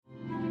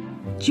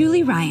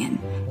Julie Ryan,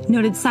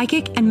 noted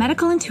psychic and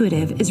medical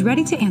intuitive, is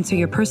ready to answer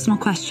your personal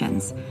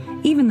questions,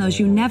 even those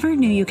you never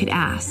knew you could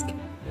ask.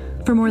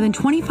 For more than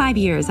 25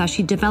 years, as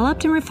she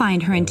developed and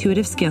refined her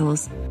intuitive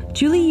skills,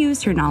 Julie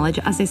used her knowledge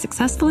as a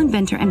successful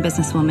inventor and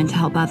businesswoman to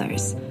help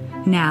others.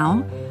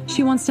 Now,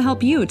 she wants to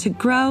help you to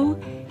grow,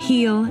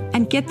 heal,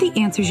 and get the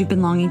answers you've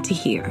been longing to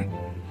hear.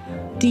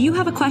 Do you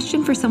have a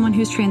question for someone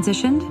who's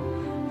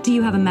transitioned? Do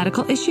you have a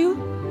medical issue?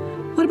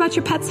 What about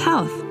your pet's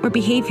health or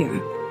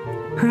behavior?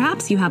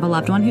 Perhaps you have a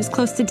loved one who's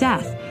close to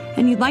death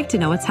and you'd like to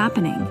know what's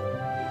happening.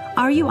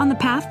 Are you on the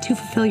path to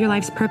fulfill your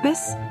life's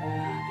purpose?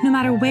 No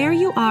matter where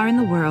you are in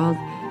the world,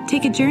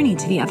 take a journey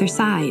to the other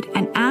side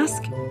and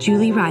ask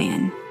Julie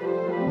Ryan.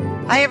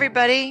 Hi,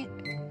 everybody.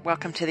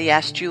 Welcome to the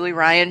Ask Julie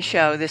Ryan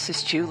Show. This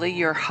is Julie,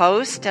 your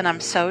host, and I'm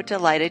so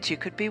delighted you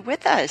could be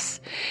with us.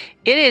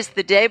 It is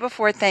the day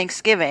before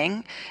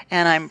Thanksgiving,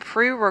 and I'm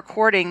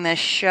pre-recording this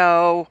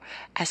show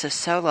as a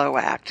solo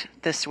act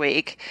this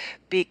week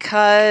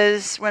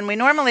because when we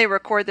normally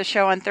record the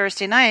show on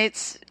Thursday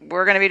nights,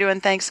 we're going to be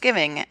doing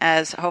Thanksgiving,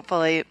 as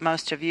hopefully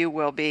most of you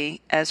will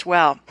be as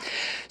well.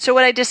 So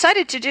what I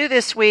decided to do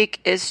this week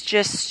is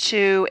just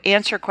to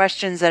answer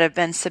questions that have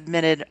been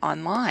submitted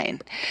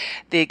online.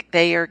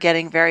 They are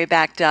getting very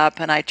backed up,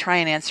 and I try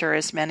and answer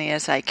as many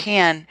as I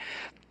can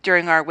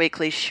during our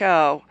weekly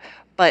show.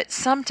 But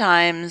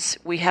sometimes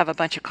we have a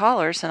bunch of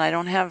callers and I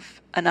don't have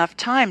enough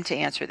time to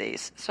answer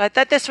these. So I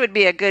thought this would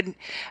be a good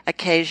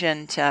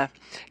occasion to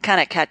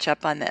kind of catch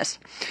up on this.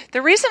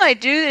 The reason I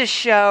do this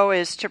show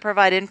is to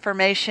provide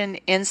information,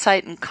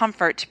 insight, and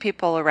comfort to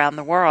people around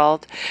the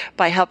world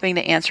by helping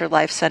to answer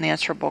life's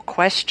unanswerable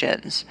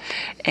questions.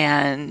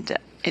 And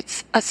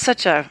it's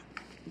such a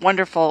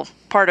wonderful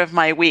part of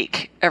my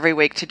week every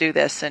week to do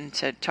this and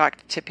to talk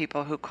to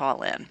people who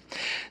call in.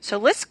 So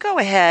let's go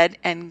ahead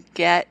and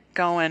get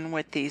going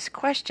with these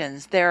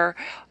questions. They're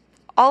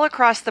all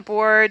across the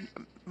board.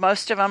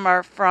 Most of them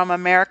are from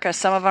America.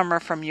 Some of them are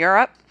from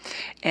Europe.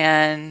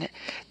 And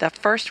the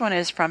first one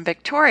is from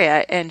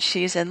Victoria, and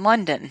she's in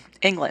London,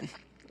 England.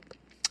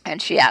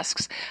 And she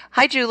asks,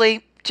 "Hi,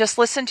 Julie. Just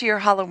listened to your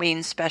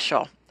Halloween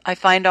special. I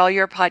find all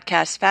your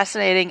podcasts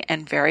fascinating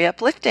and very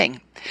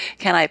uplifting.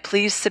 Can I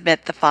please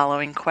submit the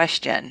following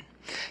question?"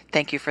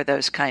 Thank you for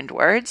those kind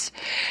words.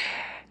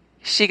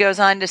 She goes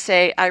on to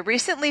say, "I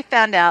recently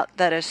found out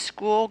that a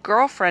school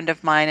girlfriend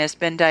of mine has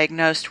been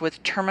diagnosed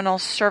with terminal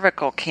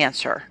cervical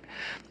cancer.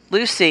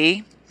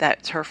 Lucy,"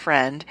 that's her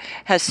friend,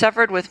 "has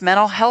suffered with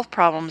mental health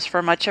problems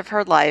for much of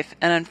her life,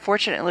 and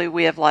unfortunately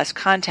we have lost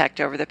contact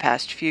over the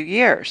past few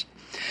years.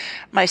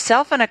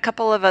 Myself and a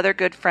couple of other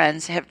good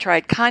friends have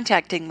tried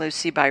contacting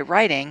Lucy by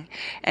writing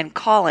and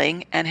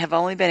calling and have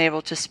only been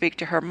able to speak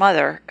to her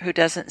mother, who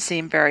doesn't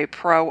seem very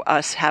pro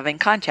us having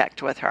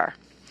contact with her.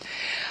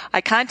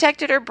 I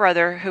contacted her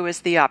brother, who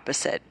is the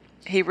opposite.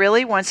 He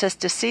really wants us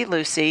to see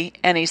Lucy,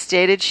 and he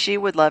stated she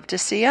would love to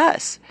see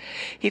us.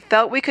 He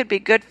felt we could be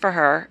good for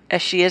her,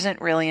 as she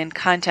isn't really in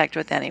contact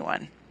with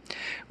anyone.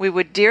 We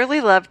would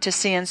dearly love to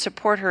see and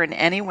support her in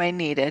any way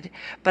needed,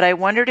 but I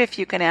wondered if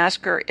you can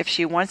ask her if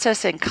she wants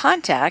us in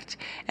contact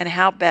and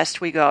how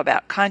best we go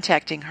about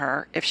contacting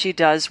her if she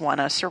does want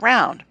us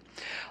around.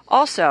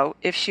 Also,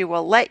 if she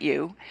will let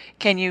you,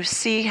 can you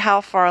see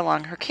how far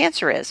along her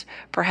cancer is?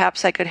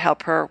 Perhaps I could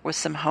help her with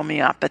some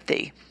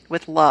homeopathy.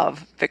 With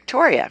love,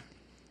 Victoria."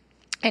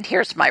 And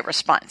here's my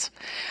response.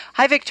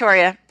 "Hi,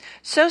 Victoria.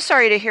 So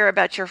sorry to hear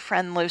about your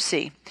friend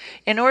Lucy.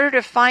 In order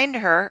to find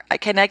her, I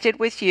connected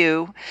with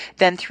you,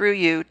 then through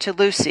you to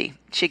Lucy.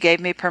 She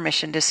gave me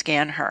permission to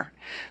scan her.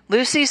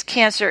 Lucy's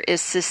cancer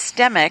is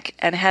systemic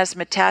and has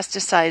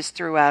metastasized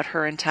throughout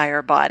her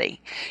entire body.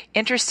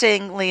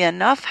 Interestingly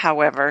enough,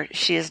 however,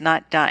 she is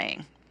not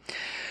dying.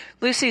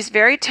 Lucy's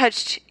very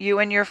touched you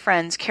and your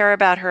friends care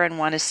about her and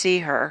want to see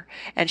her,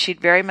 and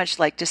she'd very much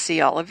like to see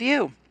all of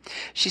you.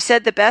 She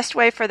said the best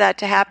way for that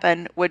to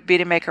happen would be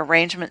to make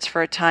arrangements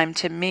for a time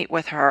to meet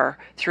with her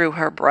through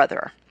her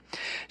brother.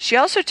 She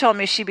also told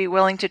me she'd be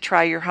willing to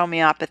try your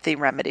homeopathy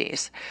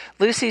remedies.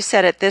 Lucy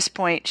said at this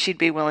point she'd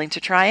be willing to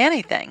try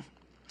anything.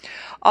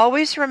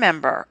 Always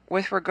remember,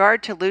 with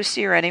regard to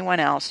Lucy or anyone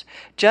else,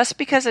 just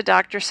because a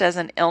doctor says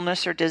an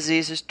illness or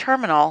disease is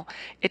terminal,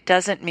 it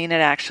doesn't mean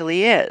it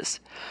actually is.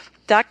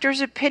 Doctors'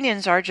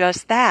 opinions are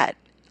just that,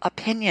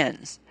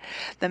 opinions.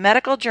 The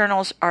medical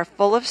journals are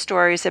full of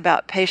stories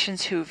about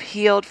patients who've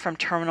healed from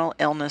terminal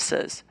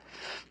illnesses.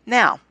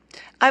 Now,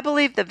 I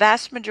believe the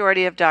vast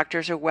majority of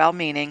doctors are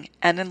well-meaning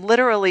and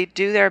literally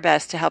do their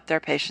best to help their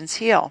patients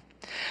heal.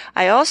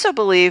 I also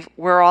believe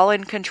we're all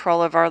in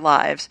control of our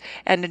lives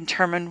and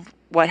determine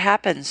what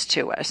happens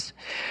to us.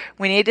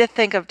 We need to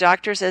think of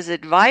doctors as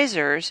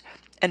advisors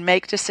and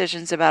make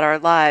decisions about our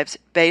lives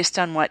based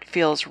on what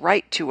feels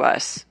right to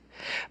us.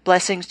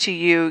 Blessings to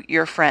you,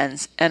 your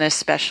friends, and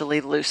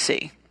especially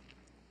Lucy."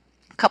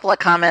 A couple of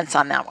comments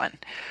on that one.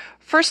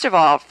 First of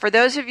all, for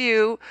those of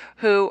you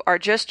who are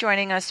just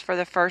joining us for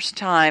the first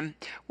time,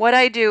 what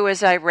I do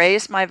is I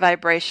raise my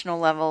vibrational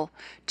level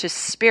to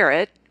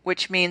spirit,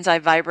 which means I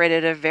vibrate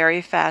at a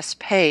very fast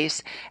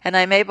pace, and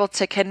I'm able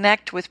to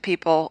connect with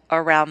people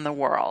around the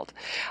world.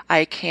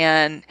 I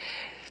can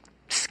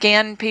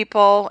scan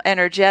people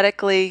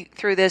energetically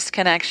through this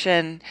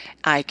connection.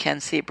 I can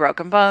see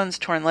broken bones,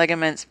 torn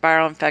ligaments,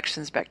 viral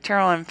infections,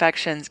 bacterial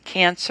infections,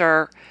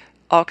 cancer,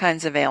 all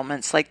kinds of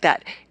ailments like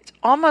that. It's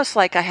almost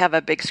like I have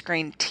a big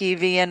screen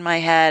TV in my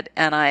head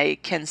and I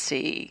can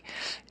see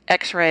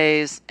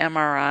X-rays,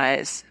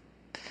 MRIs,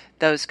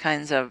 those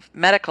kinds of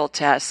medical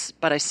tests,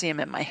 but I see them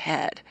in my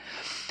head,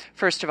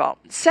 first of all.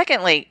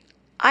 Secondly,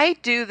 I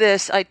do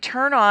this, I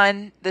turn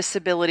on this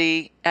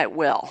ability at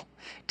will.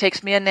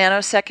 Takes me a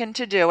nanosecond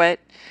to do it,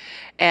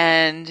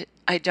 and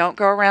I don't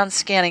go around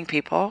scanning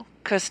people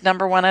because,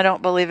 number one, I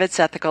don't believe it's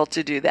ethical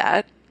to do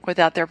that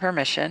without their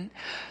permission.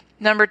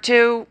 Number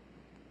two,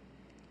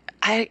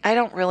 I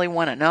don't really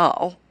want to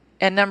know.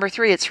 And number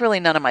three, it's really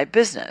none of my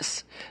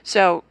business.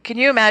 So can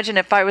you imagine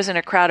if I was in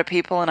a crowd of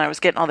people and I was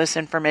getting all this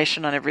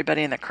information on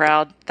everybody in the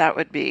crowd? That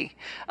would be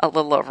a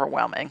little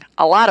overwhelming,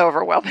 a lot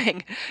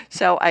overwhelming.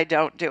 So I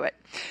don't do it.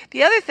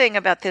 The other thing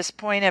about this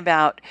point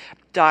about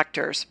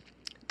doctors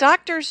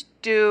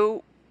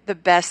do the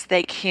best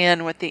they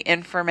can with the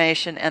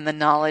information and the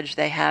knowledge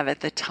they have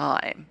at the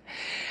time.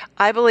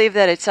 I believe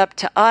that it's up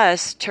to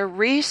us to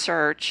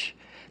research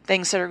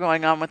things that are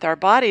going on with our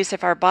bodies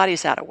if our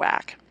body's out of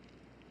whack.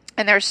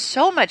 And there's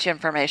so much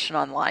information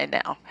online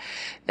now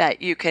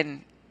that you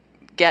can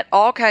get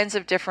all kinds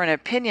of different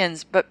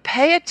opinions, but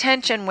pay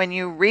attention when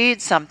you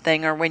read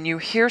something or when you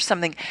hear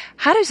something.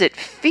 How does it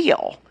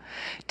feel?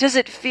 Does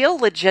it feel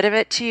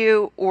legitimate to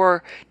you,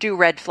 or do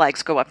red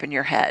flags go up in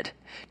your head?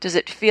 Does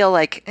it feel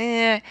like,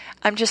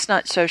 I'm just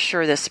not so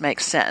sure this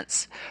makes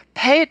sense?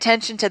 Pay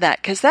attention to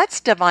that, because that's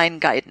divine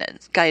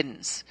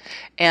guidance,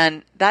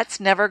 and that's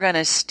never going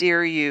to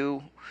steer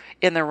you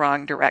in the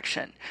wrong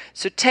direction.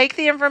 So take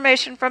the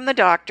information from the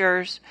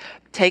doctors,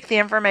 take the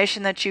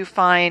information that you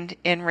find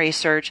in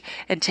research,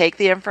 and take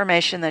the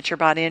information that your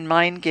body and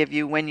mind give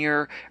you when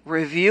you're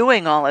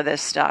reviewing all of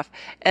this stuff,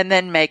 and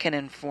then make an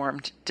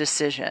informed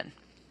decision.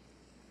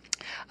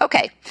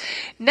 Okay,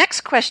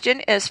 next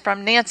question is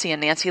from Nancy,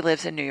 and Nancy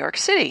lives in New York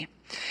City.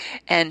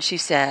 And she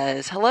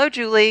says, "Hello,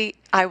 Julie.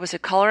 I was a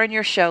caller on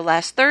your show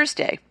last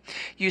Thursday.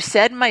 You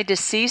said my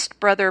deceased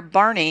brother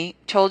Barney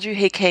told you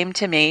he came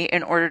to me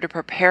in order to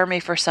prepare me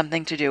for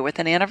something to do with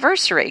an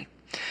anniversary.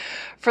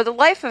 For the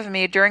life of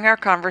me, during our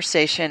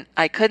conversation,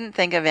 I couldn't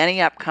think of any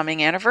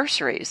upcoming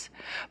anniversaries.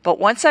 But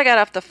once I got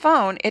off the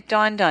phone, it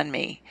dawned on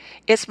me.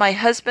 It's my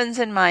husband's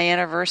and my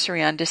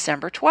anniversary on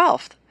December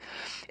 12th.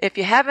 If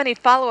you have any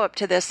follow-up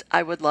to this,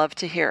 I would love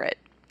to hear it.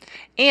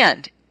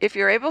 And if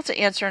you're able to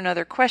answer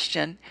another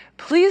question,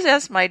 please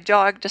ask my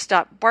dog to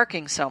stop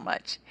barking so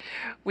much.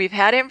 We've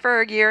had him for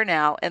a year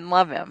now and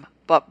love him,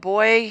 but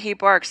boy, he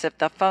barks if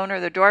the phone or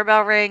the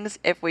doorbell rings,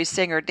 if we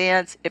sing or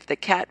dance, if the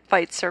cats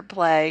fight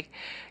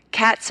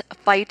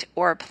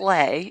or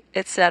play,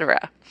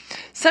 etc.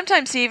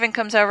 Sometimes he even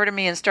comes over to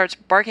me and starts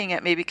barking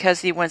at me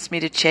because he wants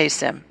me to chase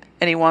him,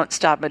 and he won't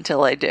stop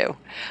until I do.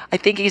 I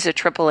think he's a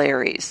triple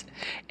Aries.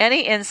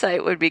 Any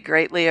insight would be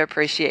greatly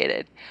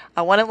appreciated.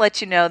 I want to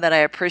let you know that I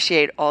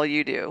appreciate all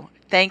you do.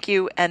 Thank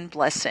you and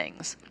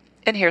blessings."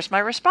 And here's my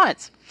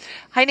response.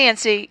 "Hi,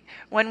 Nancy.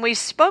 When we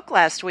spoke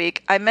last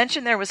week, I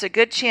mentioned there was a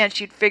good chance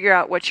you'd figure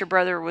out what your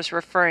brother was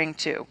referring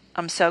to.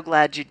 I'm so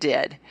glad you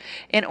did.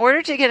 In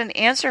order to get an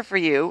answer for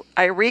you,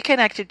 I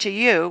reconnected to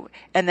you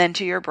and then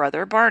to your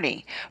brother,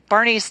 Barney.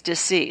 Barney's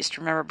deceased.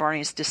 Remember,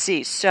 Barney's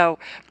deceased. So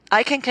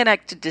I can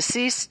connect to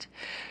deceased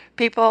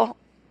people,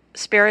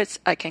 spirits.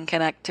 I can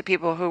connect to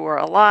people who were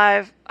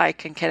alive. I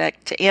can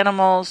connect to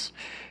animals.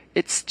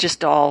 It's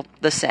just all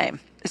the same.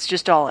 It's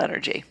just all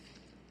energy.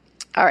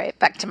 All right,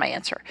 back to my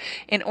answer.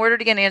 In order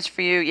to get an answer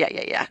for you,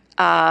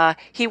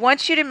 he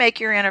wants you to make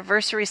your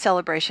anniversary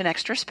celebration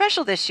extra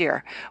special this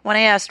year. When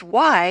I asked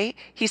why,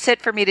 he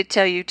said for me to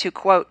tell you to,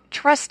 quote,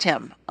 trust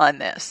him on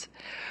this.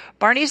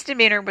 Barney's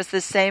demeanor was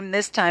the same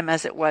this time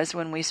as it was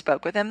when we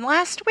spoke with him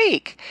last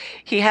week.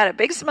 He had a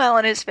big smile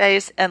on his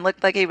face and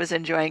looked like he was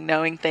enjoying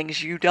knowing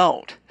things you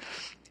don't.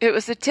 It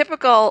was the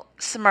typical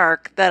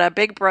smirk that a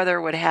big brother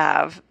would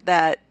have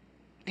that,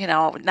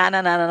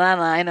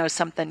 I know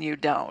something you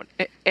don't,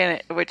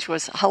 which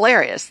was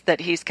hilarious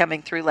that he's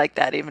coming through like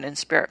that, even in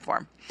spirit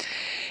form.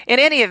 In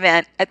any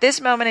event, at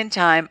this moment in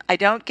time, I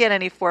don't get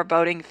any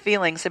foreboding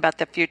feelings about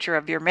the future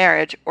of your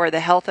marriage or the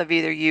health of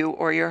either you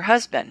or your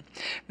husband.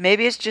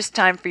 Maybe it's just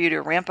time for you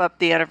to ramp up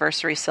the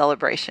anniversary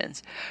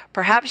celebrations.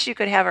 Perhaps you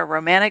could have a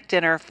romantic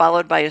dinner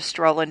followed by a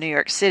stroll in New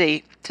York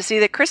City to see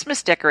the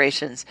Christmas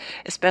decorations,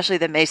 especially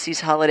the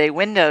Macy's holiday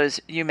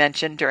windows you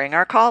mentioned during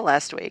our call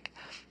last week.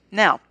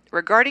 Now,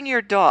 regarding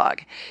your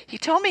dog, he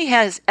told me he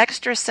has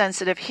extra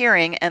sensitive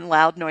hearing and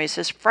loud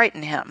noises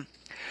frighten him.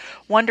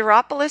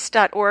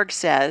 Wonderopolis.org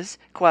says,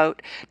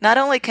 quote, not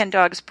only can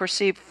dogs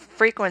perceive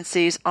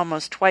frequencies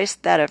almost twice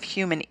that of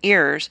human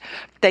ears,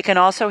 they can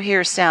also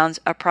hear sounds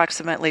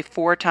approximately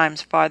 4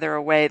 times farther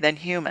away than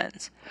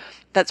humans.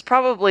 That's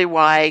probably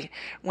why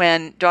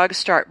when dogs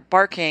start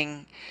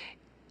barking,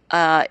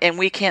 and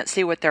we can't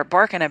see what they're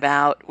barking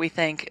about, we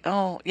think,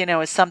 oh,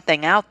 is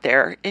something out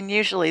there? And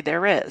usually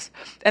there is.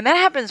 And that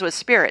happens with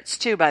spirits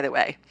too, by the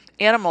way.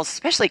 Animals,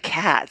 especially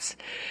cats.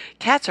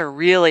 Cats are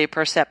really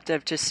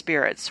perceptive to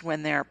spirits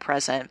when they're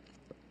present.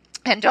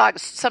 And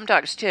dogs, some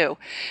dogs too.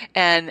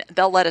 And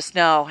they'll let us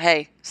know,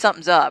 hey,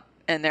 something's up.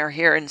 And they're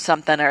hearing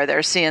something or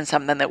they're seeing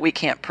something that we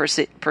can't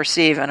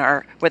perceive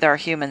with our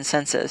human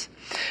senses.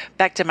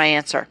 Back to my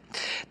answer.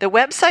 The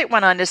website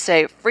went on to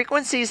say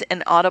frequencies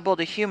inaudible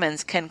to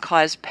humans can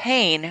cause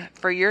pain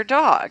for your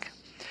dog.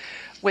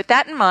 With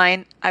that in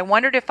mind, I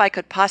wondered if I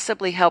could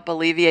possibly help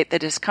alleviate the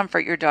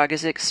discomfort your dog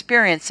is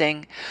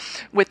experiencing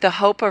with the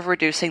hope of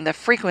reducing the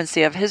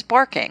frequency of his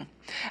barking.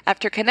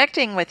 After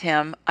connecting with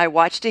him, I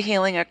watched a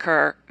healing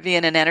occur via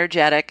an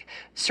energetic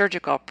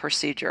surgical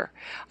procedure.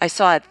 I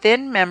saw a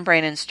thin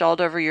membrane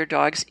installed over your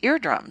dog's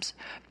eardrums.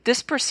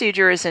 This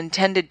procedure is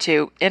intended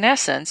to, in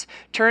essence,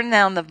 turn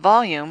down the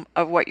volume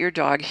of what your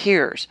dog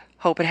hears.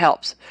 Hope it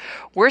helps.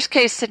 Worst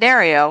case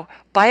scenario,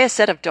 buy a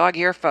set of dog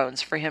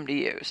earphones for him to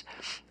use.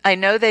 I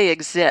know they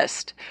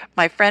exist.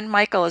 My friend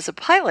Michael is a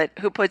pilot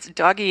who puts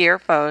doggy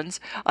earphones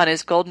on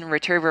his golden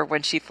retriever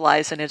when she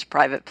flies in his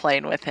private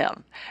plane with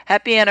him.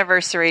 Happy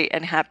anniversary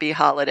and happy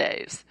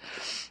holidays.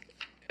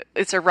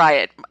 It's a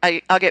riot.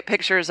 I'll get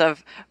pictures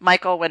of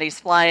Michael when he's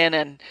flying,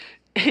 and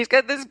he's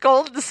got this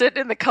golden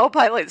sitting in the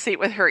co-pilot seat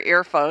with her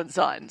earphones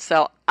on.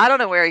 So I don't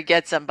know where he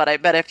gets them, but I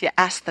bet if you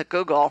ask the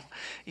Google,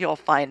 you'll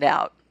find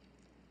out.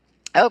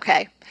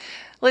 Okay.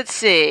 Let's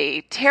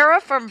see. Tara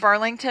from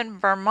Burlington,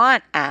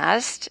 Vermont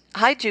asked,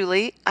 Hi,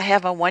 Julie. I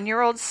have a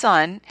 1-year-old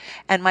son,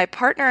 and my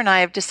partner and I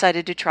have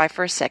decided to try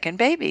for a second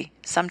baby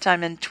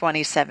sometime in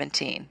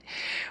 2017.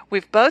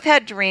 We've both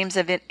had dreams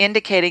of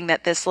indicating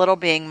that this little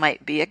being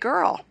might be a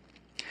girl.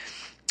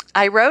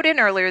 I wrote in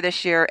earlier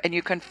this year, and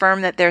you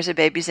confirmed that there's a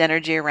baby's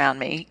energy around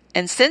me.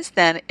 And since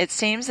then, it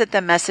seems that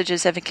the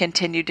messages have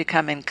continued to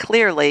come in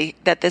clearly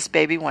that this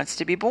baby wants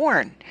to be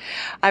born.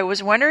 I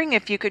was wondering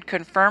if you could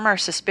confirm our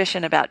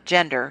suspicion about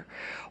gender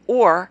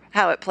or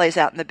how it plays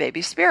out in the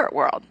baby spirit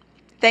world.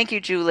 Thank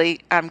you, Julie.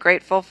 I'm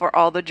grateful for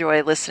all the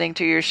joy listening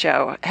to your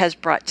show has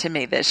brought to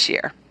me this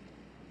year.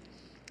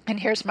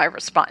 And here's my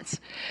response.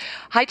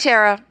 Hi,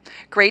 Tara.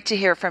 Great to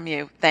hear from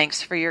you.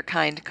 Thanks for your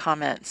kind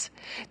comments.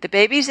 The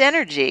baby's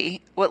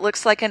energy, what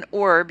looks like an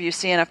orb you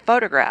see in a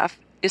photograph,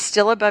 is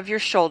still above your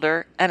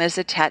shoulder and is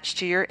attached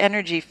to your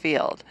energy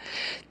field.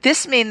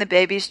 This means the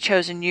baby's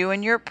chosen you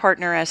and your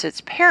partner as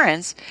its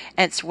parents,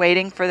 and it's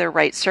waiting for the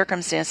right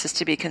circumstances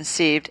to be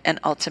conceived and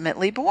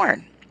ultimately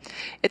born.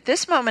 At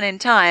this moment in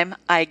time,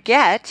 I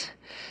get,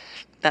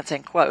 that's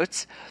in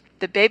quotes,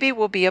 the baby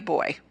will be a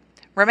boy.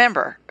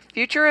 Remember,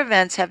 future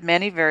events have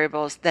many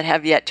variables that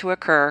have yet to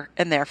occur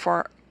and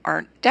therefore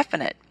aren't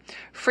definite.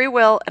 Free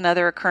will and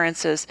other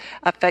occurrences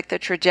affect the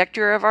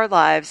trajectory of our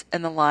lives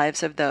and the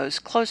lives of those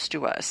close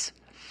to us.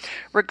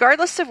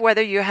 Regardless of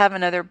whether you have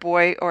another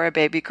boy or a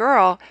baby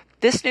girl,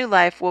 this new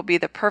life will be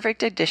the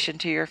perfect addition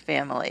to your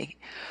family.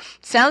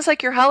 Sounds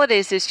like your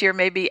holidays this year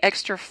may be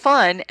extra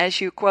fun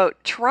as you,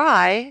 quote,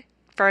 try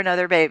for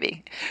another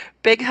baby.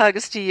 Big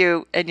hugs to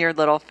you and your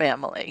little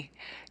family.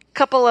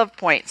 Couple of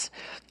points.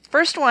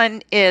 First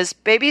one is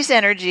baby's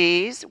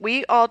energies.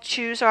 We all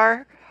choose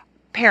our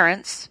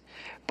parents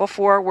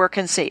before we're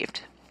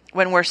conceived,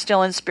 when we're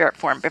still in spirit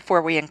form,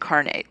 before we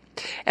incarnate.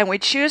 And we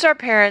choose our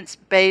parents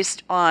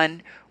based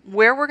on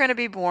where we're going to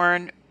be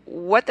born,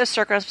 what the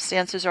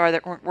circumstances are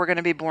that we're going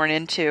to be born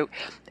into.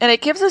 And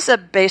it gives us a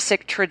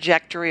basic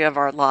trajectory of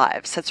our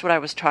lives. That's what I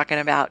was talking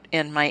about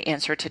in my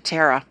answer to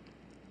Tara.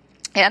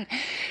 And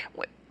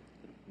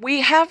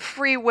we have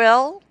free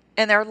will,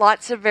 and there are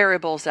lots of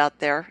variables out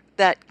there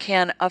that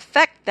can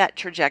affect that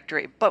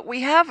trajectory. But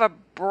we have a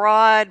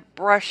broad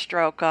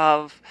brushstroke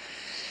of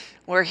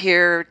we're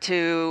here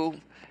to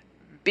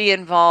be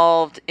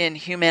involved in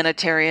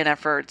humanitarian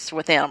efforts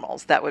with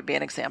animals. That would be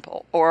an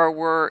example. Or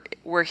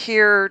we're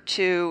here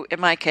to, in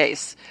my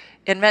case,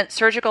 invent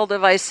surgical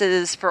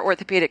devices for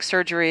orthopedic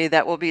surgery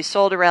that will be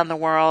sold around the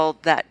world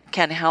that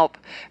can help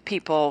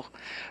people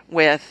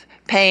with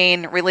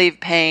pain, relieve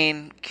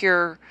pain,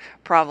 cure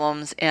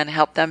problems, and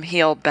help them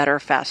heal better,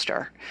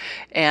 faster.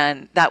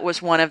 And that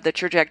was one of the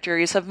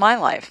trajectories of my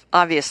life,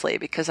 obviously,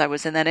 because I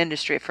was in that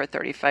industry for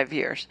 35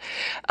 years.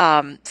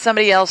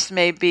 Somebody else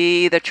may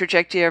be, the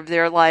trajectory of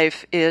their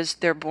life is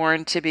they're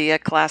born to be a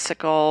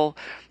classical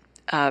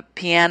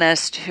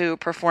pianist who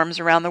performs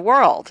around the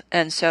world.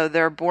 And so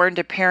they're born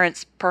to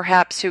parents,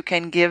 perhaps, who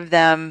can give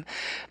them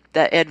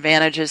the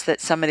advantages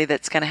that somebody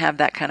that's going to have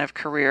that kind of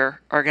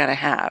career are going to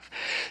have.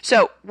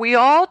 So we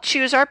all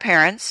choose our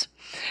parents,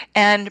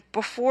 and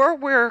before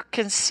we're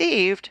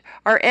conceived,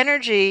 our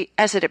energy,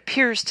 as it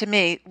appears to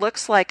me,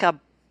 looks like a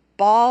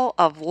ball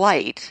of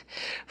light.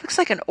 It looks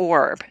like an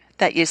orb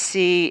that you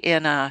see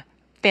in a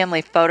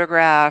family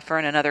photograph or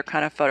in another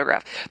kind of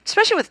photograph,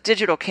 especially with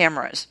digital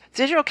cameras.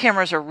 Digital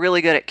cameras are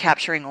really good at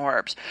capturing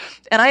orbs.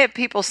 And I have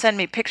people send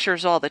me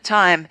pictures all the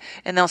time,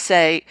 and they'll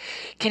say,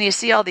 can you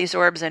see all these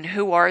orbs, and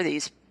who are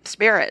these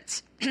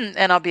spirits?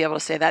 And I'll be able to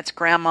say, that's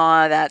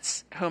grandma,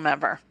 that's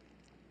whomever.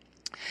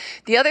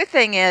 The other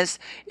thing is,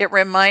 it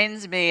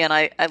reminds me, and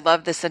I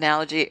love this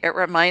analogy, it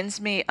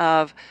reminds me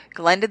of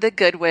Glinda the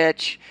Good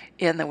Witch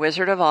in The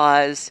Wizard of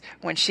Oz.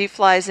 When she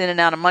flies in and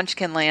out of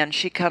Munchkin Land,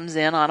 she comes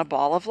in on a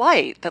ball of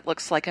light that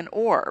looks like an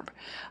orb.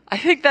 I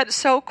think that's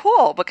so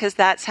cool because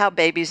that's how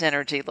baby's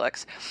energy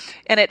looks.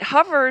 And it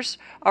hovers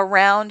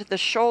around the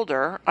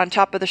shoulder, on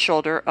top of the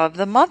shoulder of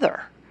the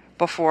mother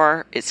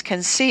before it's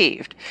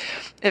conceived.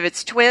 If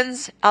it's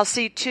twins, I'll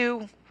see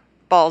two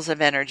balls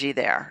of energy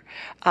there.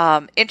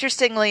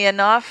 Interestingly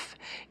enough,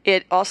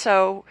 it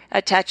also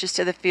attaches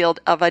to the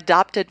field of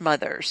adopted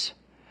mothers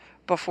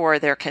before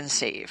they're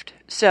conceived.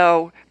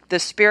 So the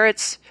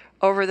spirit's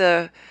over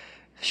the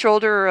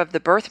shoulder of the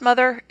birth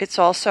mother, it's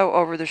also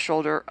over the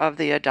shoulder of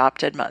the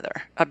adoptive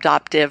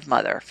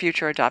mother,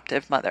 future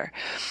adoptive mother.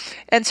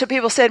 And so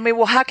people said to me,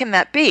 well, how can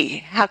that be?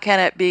 How can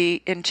it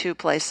be in two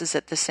places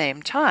at the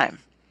same time?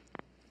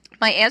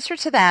 My answer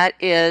to that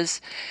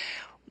is,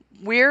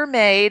 we're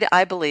made,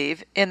 I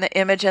believe, in the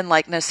image and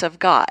likeness of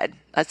God.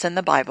 That's in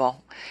the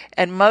Bible.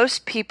 And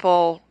most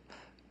people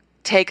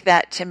take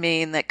that to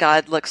mean that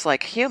God looks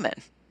like a human,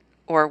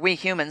 or we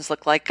humans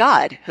look like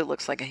God, who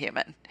looks like a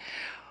human.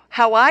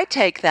 How I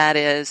take that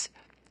is,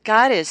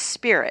 God is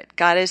spirit.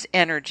 God is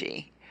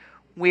energy.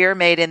 We are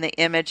made in the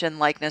image and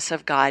likeness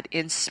of God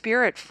in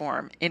spirit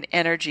form, in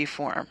energy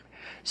form.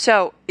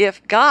 So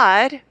if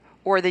God,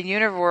 or the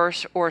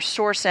universe, or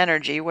source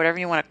energy, whatever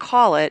you want to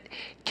call it,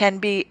 can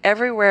be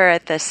everywhere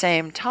at the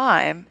same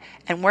time,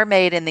 and we're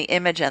made in the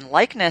image and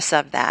likeness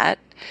of that,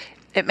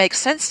 it makes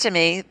sense to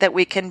me that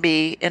we can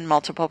be in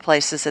multiple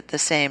places at the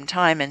same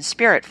time in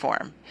spirit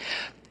form.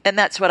 And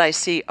that's what I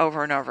see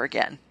over and over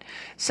again.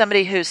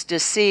 Somebody who's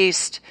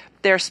deceased,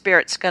 their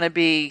spirit's going to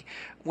be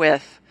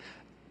with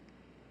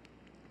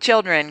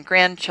children,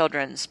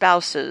 grandchildren,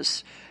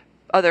 spouses,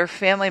 other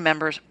family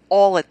members,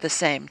 all at the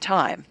same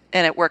time.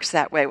 And it works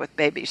that way with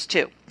babies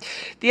too.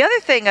 The other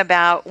thing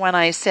about when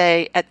I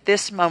say at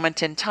this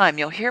moment in time,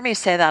 you'll hear me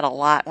say that a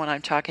lot when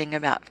I'm talking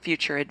about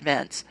future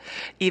events.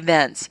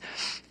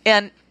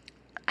 And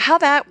how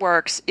that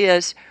works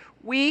is,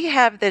 we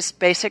have this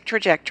basic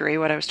trajectory,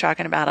 what I was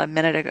talking about a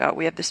minute ago.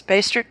 We have this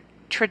basic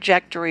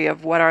trajectory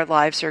of what our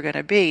lives are going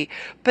to be,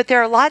 but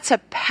there are lots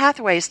of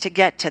pathways to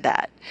get to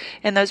that.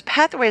 And those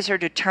pathways are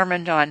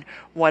determined on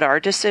what our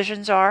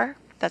decisions are.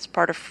 That's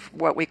part of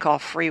what we call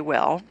free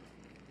will.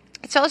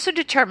 It's also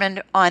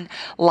determined on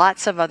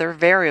lots of other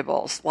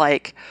variables,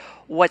 like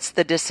what's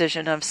the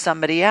decision of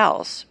somebody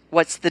else?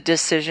 What's the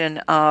decision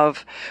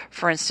of,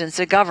 for instance,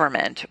 a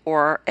government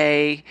or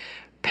a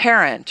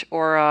parent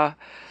or a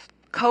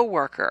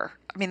coworker?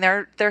 I mean,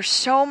 there's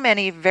so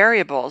many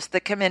variables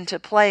that come into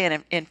play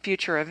in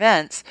future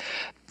events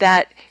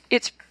that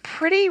it's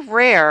pretty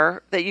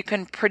rare that you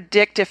can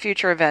predict a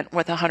future event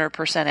with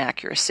 100%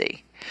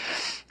 accuracy.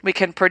 We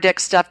can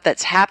predict stuff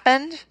that's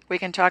happened. We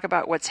can talk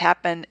about what's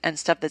happened and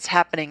stuff that's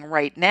happening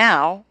right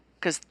now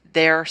because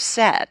they're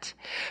set.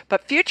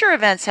 But future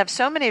events have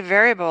so many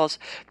variables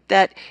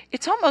that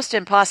it's almost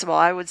impossible,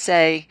 I would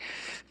say,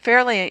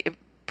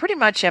 pretty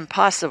much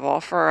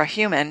impossible for a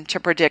human to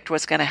predict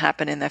what's going to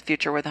happen in the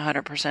future with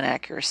 100%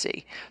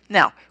 accuracy.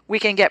 Now, we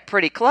can get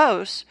pretty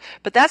close,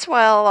 but that's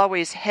why I'll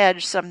always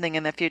hedge something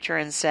in the future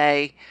and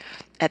say,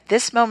 at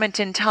this moment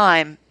in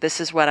time,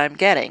 this is what I'm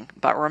getting.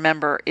 But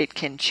remember, it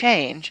can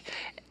change.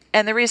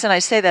 And the reason I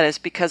say that is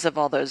because of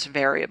all those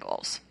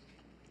variables.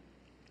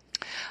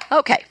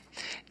 Okay,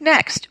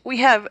 next we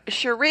have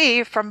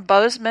Cherie from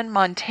Bozeman,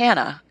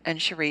 Montana.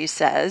 And Cherie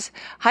says,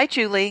 "Hi,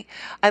 Julie.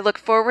 I look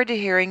forward to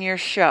hearing your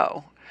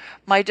show.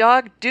 My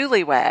dog,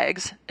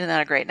 Dooleywags," isn't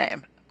that a great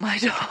name? My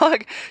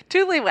dog,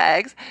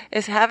 Dooleywags,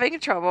 is having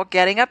trouble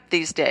getting up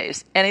these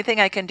days.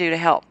 Anything I can do to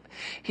help?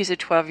 He's a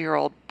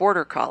 12-year-old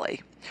border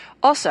collie.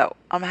 Also,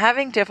 I'm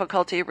having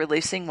difficulty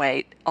releasing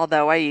weight,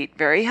 although I eat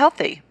very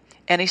healthy.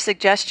 Any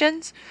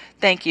suggestions?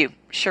 Thank you,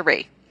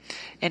 Cherie.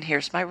 And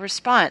here's my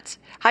response.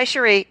 Hi,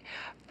 Cherie.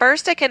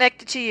 First, I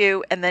connected to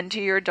you and then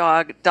to your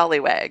dog,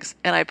 Dooleywags.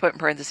 And I put in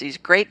parentheses,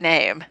 great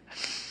name.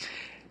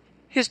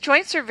 His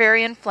joints are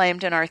very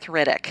inflamed and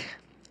arthritic.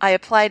 I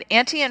applied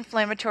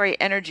anti-inflammatory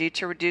energy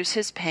to reduce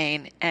his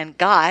pain and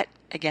got,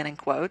 again in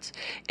quotes,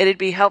 it'd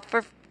be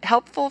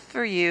helpful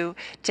for you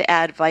to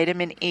add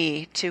vitamin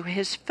E to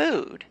his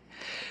food.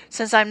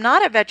 Since I'm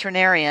not a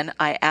veterinarian,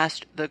 I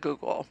asked the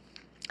Google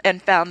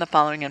and found the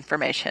following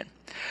information.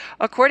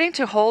 According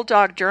to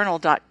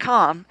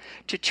WholeDogJournal.com,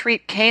 to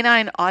treat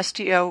canine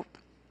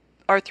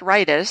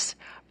osteoarthritis,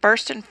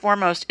 first and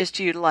foremost is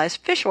to utilize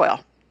fish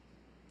oil.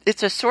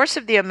 It's a source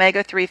of the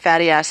omega-3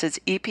 fatty acids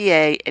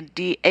EPA and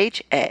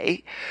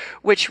DHA,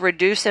 which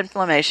reduce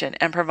inflammation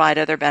and provide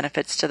other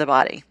benefits to the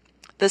body.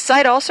 The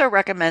site also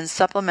recommends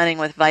supplementing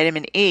with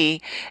vitamin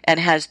E and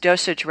has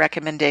dosage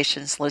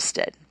recommendations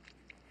listed.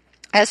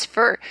 As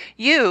for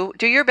you,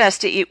 do your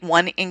best to eat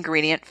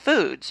one-ingredient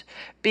foods: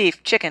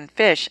 beef, chicken,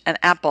 fish, an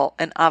apple,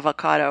 an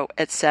avocado,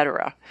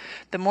 etc.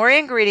 The more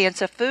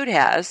ingredients a food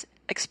has,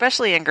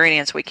 especially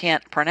ingredients we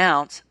can't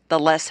pronounce, the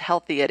less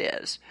healthy it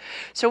is.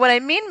 So what I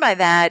mean by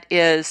that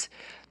is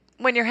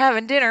when you're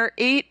having dinner,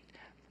 eat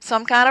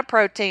some kind of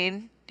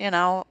protein,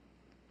 a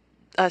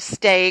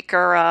steak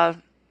or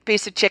a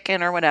piece of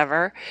chicken or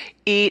whatever,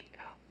 eat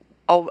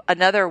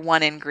another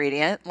one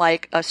ingredient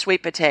like a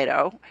sweet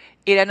potato,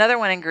 eat another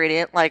one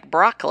ingredient like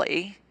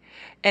broccoli,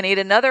 and eat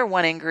another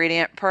one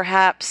ingredient,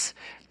 perhaps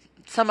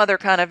some other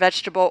kind of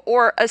vegetable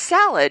or a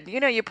salad.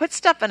 You put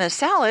stuff in a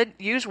salad,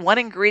 use one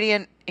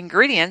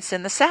ingredients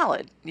in the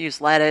salad.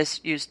 Use lettuce,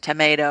 use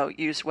tomato,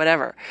 use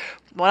whatever.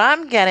 What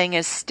I'm getting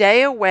is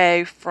stay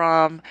away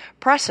from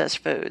processed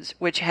foods,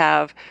 which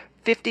have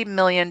 50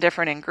 million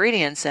different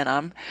ingredients in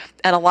them.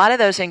 And a lot of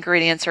those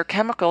ingredients are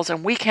chemicals,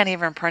 and we can't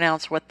even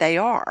pronounce what they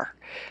are.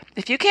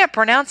 If you can't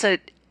pronounce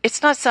it,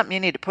 it's not something you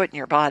need to put in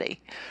your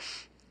body.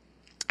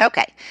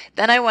 Okay,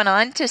 then I went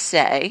on to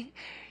say,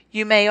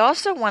 you may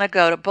also want to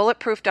go to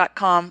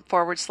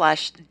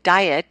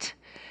bulletproof.com/diet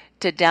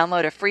to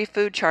download a free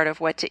food chart of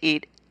what to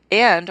eat.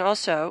 And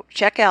also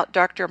check out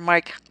Dr.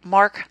 Mark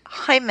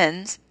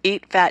Hyman's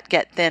Eat Fat,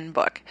 Get Thin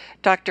book.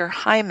 Dr.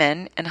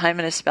 Hyman, and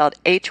Hyman is spelled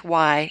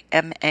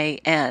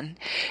Hyman,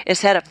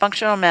 is head of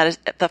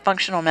the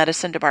functional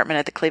medicine department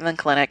at the Cleveland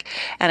Clinic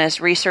and has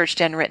researched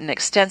and written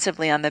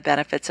extensively on the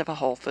benefits of a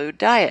whole food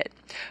diet.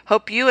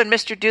 Hope you and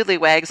Mr.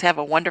 Doodlywags have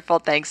a wonderful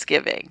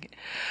Thanksgiving.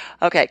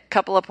 Okay,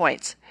 couple of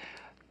points.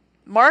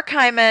 Mark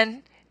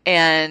Hyman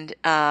and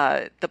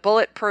the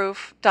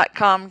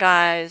bulletproof.com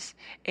guys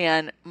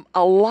and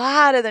a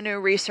lot of the new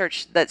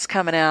research that's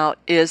coming out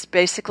is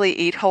basically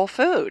eat whole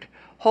food.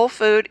 Whole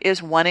food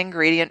is one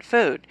ingredient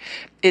food.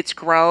 It's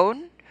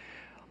grown,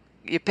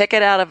 you pick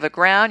it out of the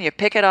ground, you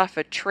pick it off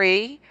a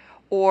tree,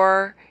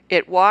 or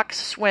it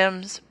walks,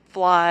 swims,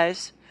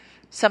 flies,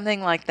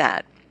 something like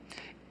that.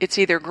 It's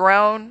either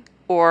grown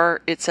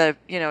or it's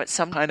it's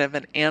some kind of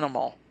an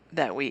animal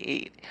that we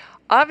eat.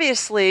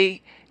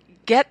 Obviously,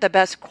 get the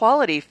best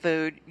quality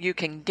food you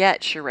can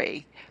get,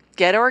 Cherie.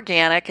 Get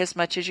organic as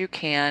much as you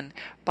can.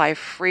 Buy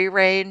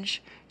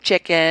free-range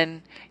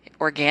chicken,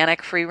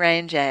 organic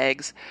free-range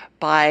eggs.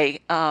 Buy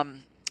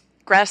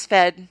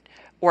grass-fed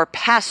or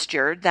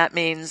pastured. That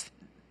means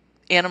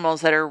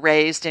animals that are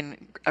raised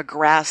in a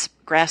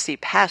grassy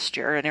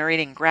pasture and are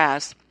eating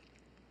grass.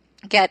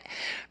 Get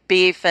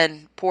beef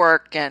and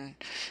pork and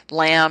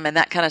lamb and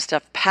that kind of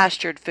stuff,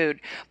 pastured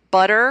food.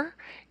 Butter.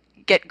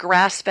 Get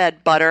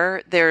grass-fed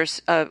butter.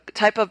 There's a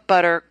type of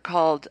butter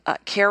called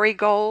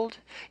Kerrygold.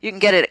 You can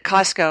get it at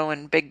Costco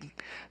in big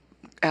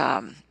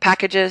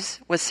packages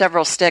with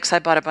several sticks. I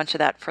bought a bunch of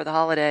that for the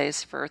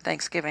holidays for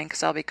Thanksgiving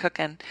because I'll be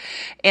cooking.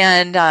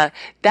 And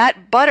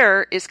that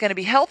butter is going to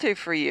be healthy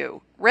for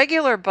you.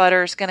 Regular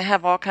butter is going to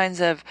have all kinds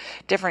of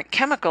different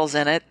chemicals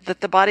in it that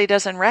the body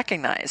doesn't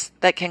recognize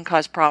that can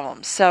cause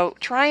problems. So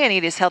try and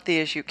eat as healthy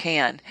as you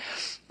can.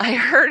 I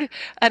heard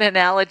an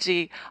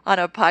analogy on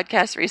a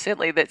podcast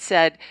recently that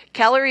said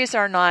calories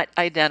are not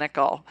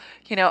identical.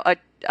 A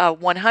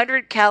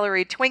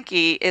 100-calorie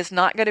Twinkie is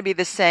not going to be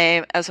the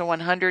same as a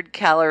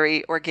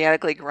 100-calorie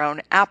organically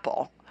grown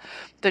apple.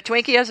 The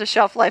Twinkie has a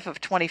shelf life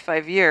of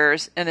 25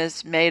 years and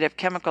is made of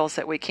chemicals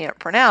that we can't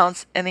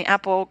pronounce, and the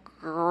apple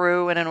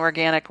grew in an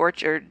organic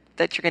orchard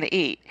that you're going to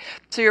eat.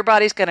 So your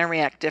body's going to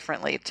react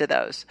differently to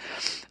those.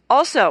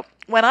 Also,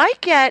 when I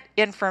get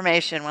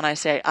information, when I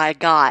say I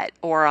got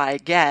or I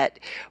get,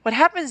 what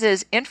happens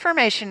is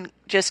information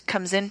just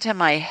comes into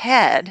my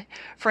head.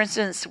 For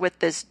instance, with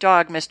this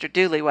dog, Mr.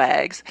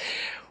 Doodlywags,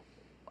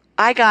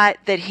 I got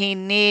that he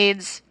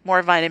needs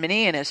more vitamin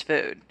E in his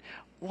food.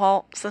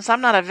 Well, since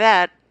I'm not a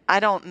vet, I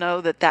don't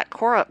know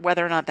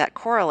whether or not that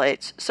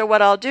correlates. So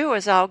what I'll do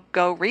is I'll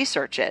go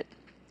research it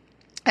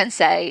and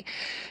say,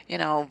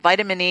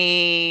 vitamin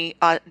E,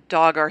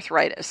 dog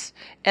arthritis.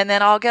 And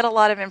then I'll get a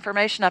lot of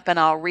information up and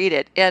I'll read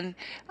it. And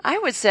I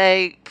would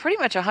say pretty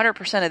much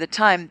 100% of the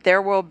time,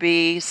 there will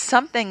be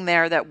something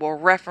there that will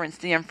reference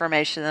the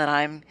information that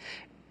I'm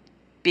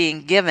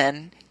being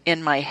given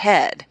in my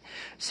head.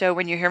 So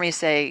when you hear me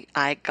say,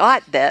 I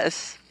got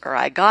this, or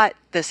I got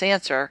this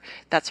answer,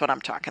 that's what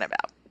I'm talking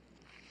about.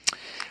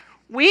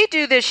 We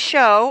do this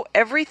show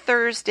every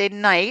Thursday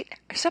night,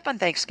 except on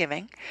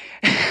Thanksgiving,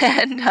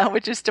 and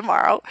which is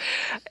tomorrow,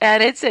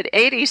 and it's at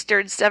 8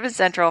 Eastern, 7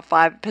 Central,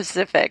 5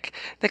 Pacific.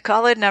 The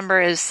call-in number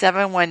is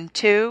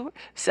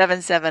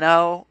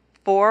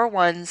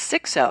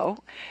 712-770-4160,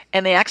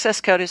 and the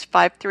access code is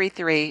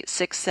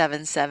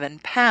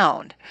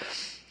 533-677-pound.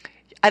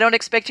 I don't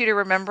expect you to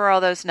remember all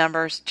those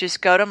numbers.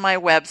 Just go to my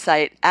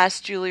website,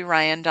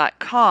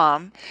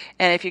 AskJulieRyan.com,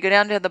 and if you go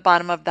down to the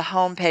bottom of the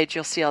home page,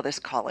 you'll see all this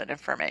call-in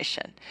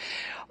information.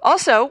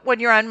 Also, when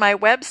you're on my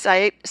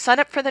website,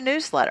 sign up for the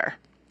newsletter.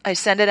 I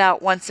send it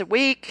out once a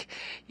week,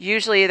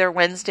 usually either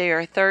Wednesday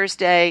or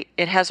Thursday.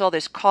 It has all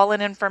this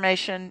call-in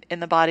information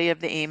in the body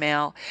of the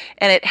email,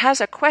 and it has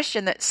a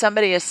question that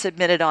somebody has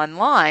submitted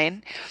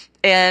online,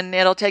 and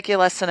it'll take you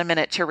less than a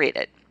minute to read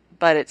it.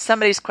 But it's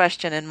somebody's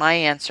question and my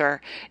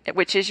answer,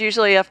 which is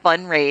usually a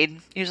fun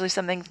read, usually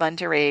something fun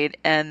to read,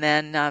 and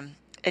then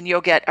and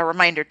you'll get a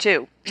reminder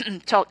too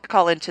to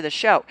call into the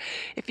show.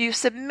 If you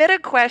submit a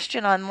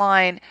question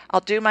online, I'll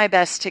do my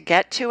best to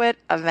get to it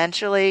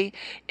eventually.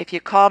 If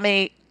you call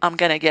me, I'm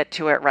going to get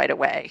to it right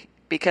away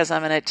because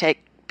I'm going to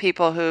take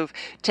people who've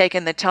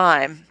taken the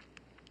time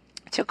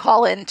to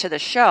call into the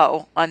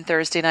show on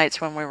Thursday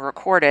nights when we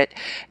record it,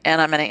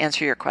 and I'm going to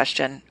answer your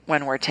question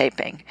when we're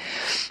taping.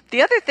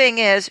 The other thing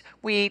is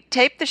we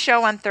tape the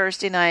show on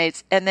Thursday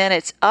nights, and then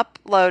it's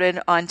uploaded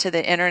onto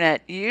the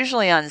internet,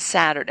 usually on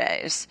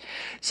Saturdays.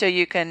 So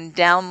you can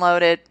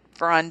download it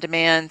for on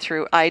demand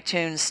through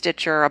iTunes,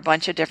 Stitcher, a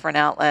bunch of different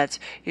outlets.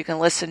 You can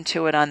listen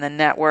to it on the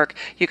network.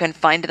 You can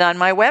find it on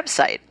my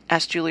website,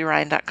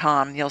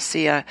 AskJulieRyan.com. You'll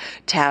see a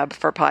tab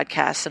for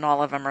podcasts, and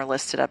all of them are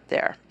listed up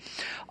there.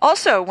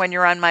 Also, when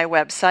you're on my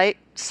website,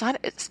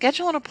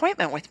 schedule an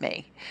appointment with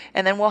me,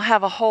 and then we'll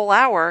have a whole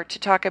hour to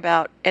talk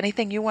about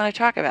anything you want to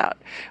talk about.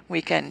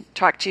 We can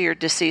talk to your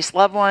deceased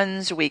loved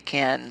ones. We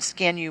can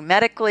scan you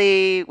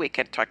medically. We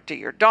can talk to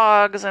your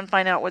dogs and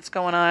find out what's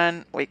going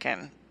on. We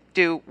can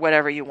do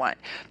whatever you want.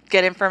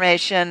 Get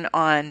information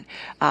on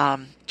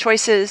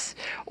choices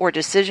or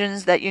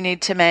decisions that you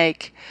need to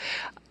make.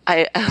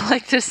 I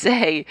like to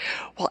say,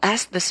 well,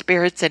 ask the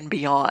spirits and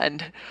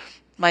beyond.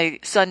 My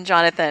son,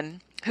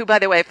 Jonathan, who, by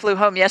the way, flew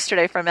home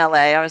yesterday from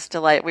LA.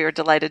 We were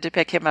delighted to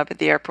pick him up at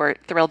the airport,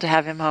 thrilled to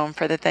have him home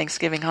for the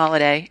Thanksgiving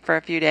holiday for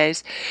a few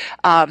days.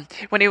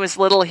 When he was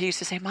little, he used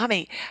to say,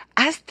 Mommy,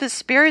 ask the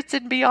spirits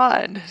and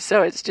beyond.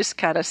 So it's just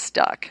kind of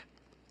stuck.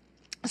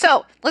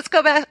 So let's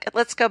go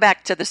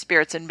back to the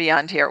spirits and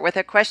beyond here with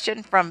a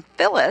question from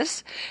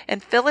Phyllis.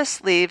 And Phyllis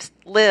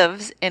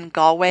lives in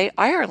Galway,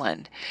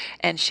 Ireland.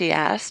 And she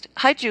asked,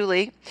 Hi,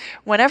 Julie.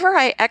 Whenever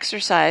I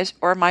exercise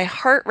or my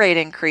heart rate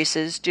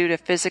increases due to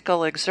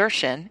physical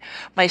exertion,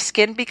 my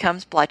skin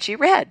becomes blotchy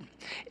red.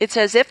 It's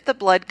as if the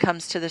blood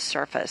comes to the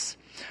surface.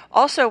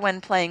 Also, when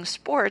playing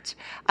sports,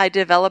 I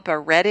develop a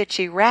red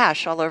itchy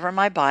rash all over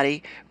my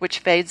body, which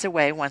fades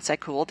away once I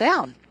cool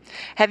down.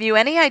 Have you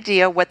any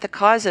idea what the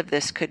cause of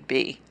this could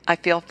be? I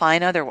feel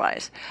fine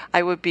otherwise.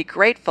 I would be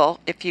grateful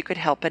if you could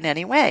help in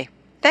any way.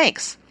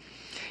 Thanks.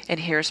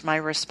 And here's my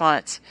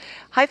response.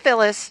 Hi,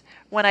 Phyllis.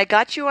 When I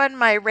got you on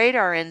my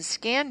radar and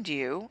scanned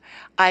you,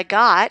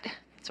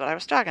 that's what I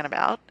was talking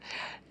about,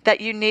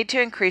 that you need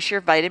to increase your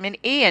vitamin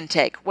E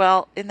intake.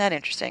 Well, isn't that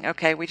interesting?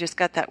 Okay, we just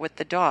got that with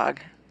the dog.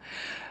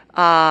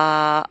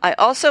 I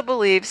also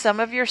believe some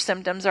of your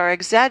symptoms are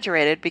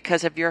exaggerated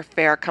because of your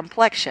fair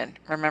complexion.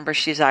 Remember,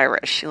 she's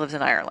Irish. She lives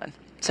in Ireland.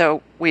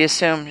 So we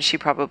assume she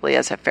probably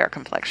has a fair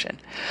complexion.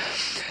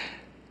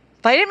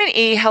 Vitamin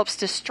E helps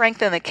to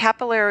strengthen the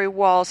capillary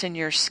walls in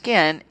your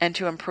skin and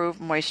to improve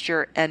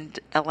moisture and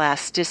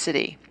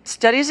elasticity.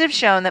 Studies have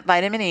shown that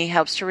vitamin E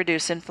helps to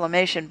reduce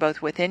inflammation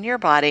both within your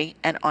body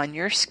and on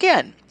your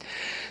skin.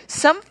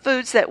 Some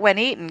foods that, when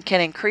eaten, can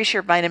increase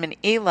your vitamin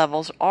E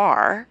levels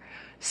are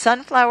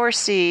sunflower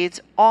seeds,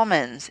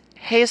 almonds,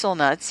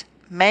 hazelnuts,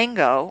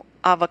 mango,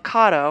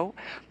 avocado,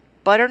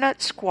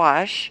 butternut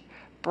squash,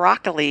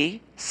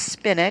 broccoli,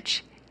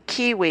 spinach,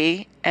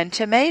 kiwi, and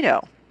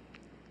tomato.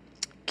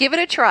 Give it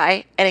a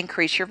try and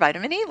increase your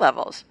vitamin E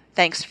levels.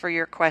 Thanks for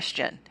your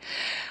question.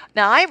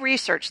 Now, I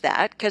researched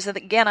that because,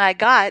 again, I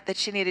got that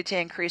she needed to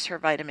increase her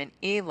vitamin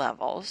E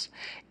levels,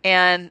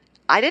 and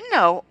I didn't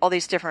know all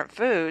these different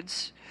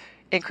foods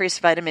increase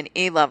vitamin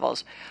E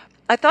levels.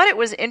 I thought it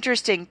was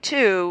interesting,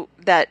 too,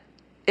 that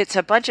it's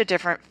a bunch of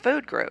different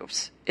food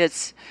groups.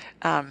 It's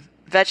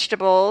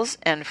vegetables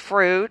and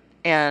fruit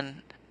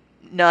and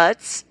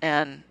nuts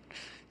and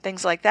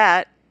things like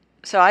that.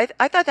 So I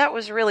thought that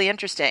was really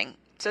interesting.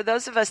 So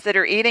those of us that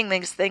are eating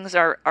these things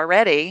are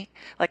already,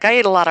 like I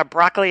ate a lot of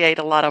broccoli, I ate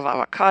a lot of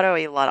avocado, I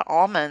ate a lot of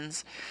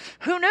almonds.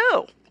 Who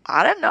knew?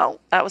 I didn't know.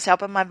 That was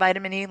helping my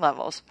vitamin E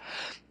levels.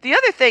 The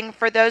other thing,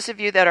 for those of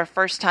you that are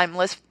first-time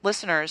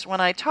listeners,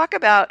 when I talk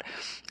about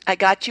I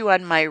got you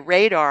on my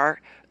radar,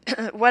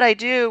 what I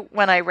do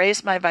when I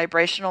raise my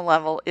vibrational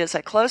level is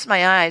I close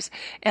my eyes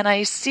and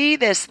I see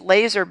this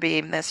laser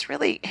beam, this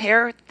really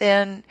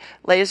hair-thin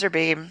laser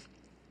beam,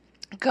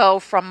 go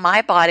from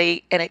my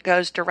body, and it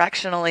goes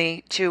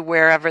directionally to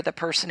wherever the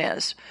person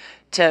is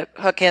to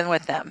hook in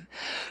with them.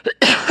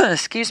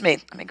 Excuse me.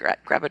 Let me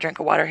grab a drink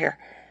of water here.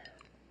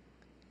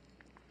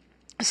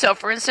 So,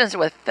 for instance,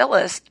 with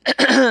Phyllis,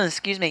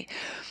 excuse me,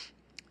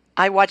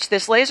 I watched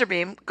this laser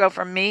beam go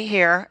from me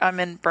here. I'm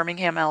in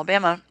Birmingham,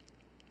 Alabama,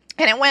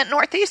 and it went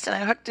northeast, and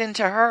I hooked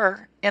into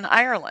her in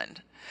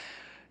Ireland.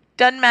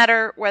 Doesn't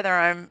matter whether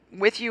I'm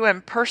with you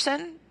in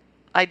person.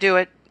 I do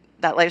it.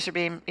 That laser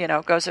beam,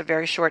 goes a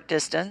very short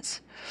distance.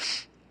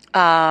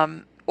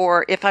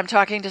 Or if I'm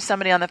talking to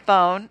somebody on the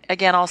phone,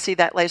 again, I'll see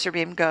that laser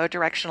beam go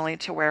directionally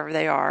to wherever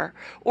they are.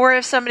 Or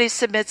if somebody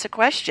submits a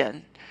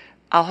question,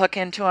 I'll hook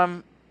into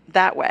them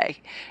that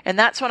way. And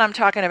that's what I'm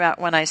talking about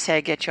when I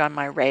say get you on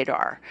my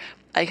radar.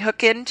 I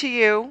hook into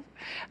you.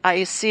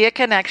 I see a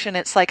connection.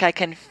 It's like I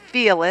can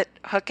feel it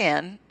hook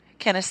in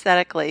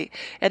kinesthetically.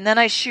 And then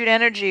I shoot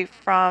energy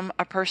from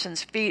a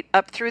person's feet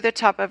up through the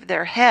top of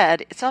their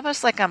head. It's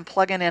almost like I'm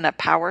plugging in a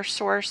power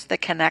source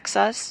that connects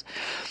us.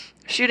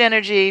 Shoot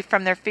energy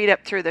from their feet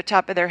up through the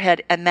top of their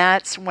head. And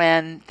that's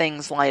when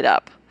things light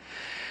up.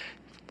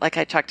 Like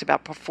I talked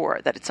about before,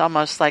 that it's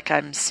almost like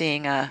I'm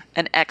seeing an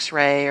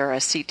X-ray or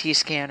a CT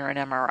scan or an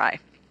MRI.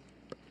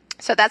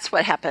 So that's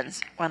what happens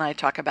when I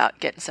talk about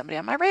getting somebody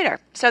on my radar.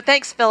 So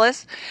thanks,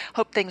 Phyllis.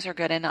 Hope things are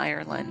good in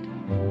Ireland.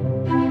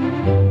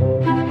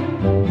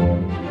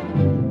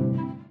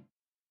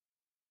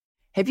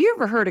 Have you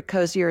ever heard of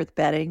Cozy Earth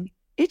bedding?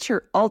 It's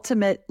your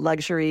ultimate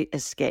luxury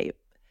escape.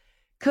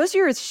 Cozy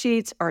Earth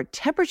sheets are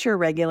temperature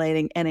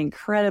regulating and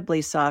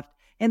incredibly soft,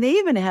 and they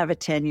even have a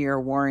 10-year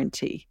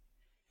warranty.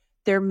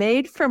 They're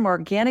made from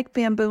organic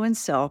bamboo and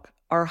silk,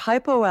 are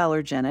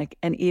hypoallergenic,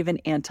 and even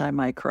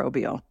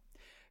antimicrobial.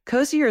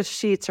 Cozy Earth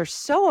sheets are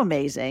so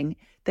amazing,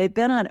 they've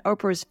been on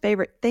Oprah's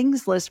favorite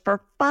things list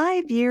for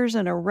 5 years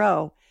in a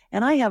row,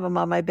 and I have them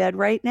on my bed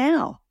right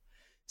now.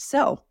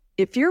 So,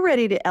 if you're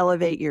ready to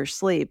elevate your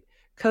sleep,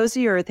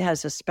 Cozy Earth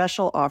has a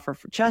special offer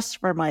just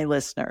for my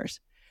listeners.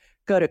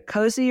 Go to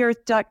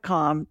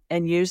CozyEarth.com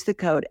and use the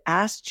code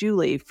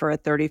AskJulie for a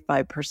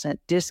 35%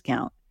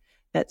 discount.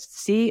 That's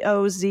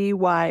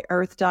COZY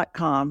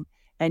Earth.com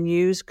and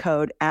use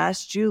code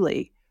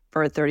AskJulie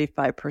for a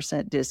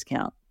 35%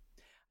 discount.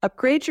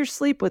 Upgrade your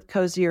sleep with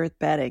Cozy Earth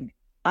bedding.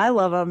 I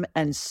love them,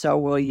 and so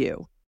will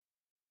you.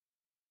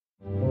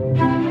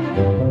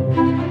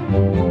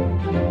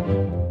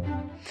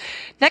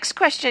 Next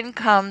question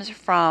comes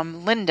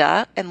from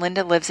Linda, and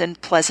Linda lives in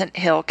Pleasant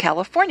Hill,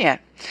 California.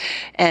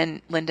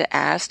 And Linda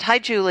asked, "Hi,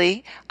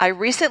 Julie. I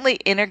recently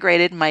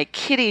integrated my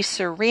kitty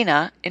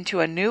Serena into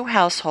a new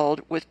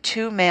household with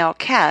 2 male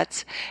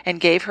cats and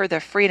gave her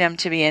the freedom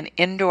to be an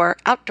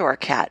indoor-outdoor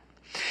cat.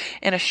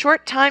 In a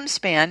short time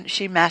span,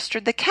 she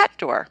mastered the cat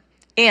door,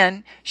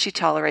 and she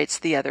tolerates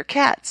the other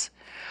cats.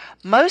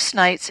 Most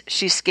nights,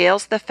 she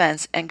scales the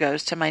fence and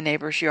goes to my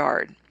neighbor's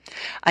yard.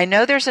 I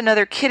know there's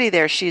another kitty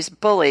there she's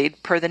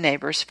bullied per the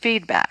neighbor's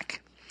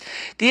feedback.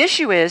 The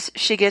issue is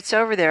she gets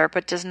over there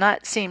but does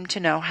not seem to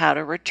know how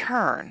to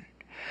return.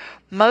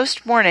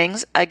 Most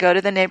mornings, I go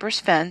to the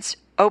neighbor's fence,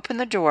 open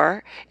the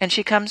door, and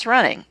she comes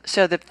running.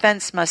 So the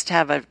fence must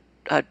have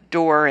a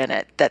door in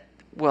it that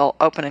will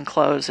open and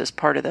close as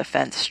part of the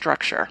fence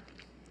structure.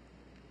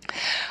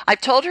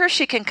 I've told her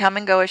she can come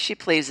and go as she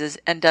pleases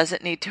and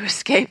doesn't need to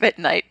escape at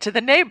night to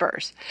the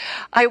neighbors.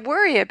 I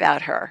worry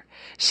about her.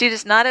 She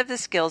does not have the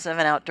skills of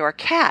an outdoor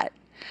cat.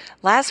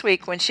 Last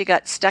week, when she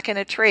got stuck in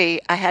a tree,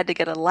 I had to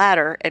get a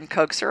ladder and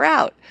coax her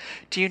out.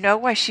 Do you know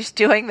why she's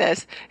doing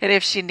this? And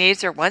if she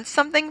needs or wants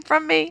something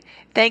from me?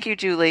 Thank you,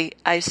 Julie.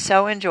 I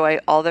so enjoy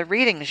all the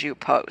readings you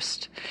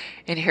post."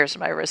 And here's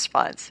my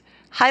response.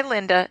 "Hi,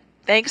 Linda.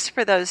 Thanks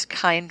for those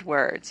kind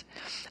words.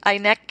 I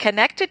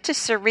connected to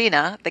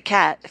Serena, the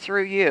cat,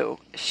 through you.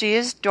 She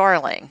is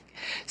darling.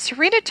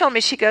 Serena told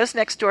me she goes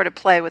next door to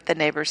play with the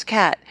neighbor's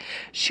cat.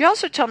 She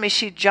also told me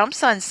she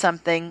jumps on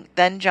something,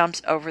 then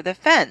jumps over the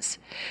fence.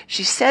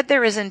 She said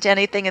there isn't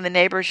anything in the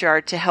neighbor's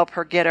yard to help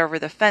her get over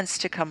the fence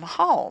to come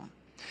home."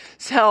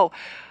 So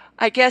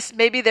I guess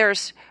maybe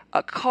there's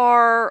a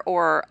car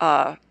or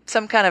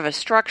some kind of a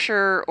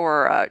structure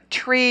or a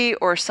tree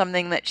or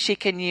something that she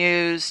can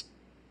use.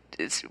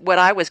 It's what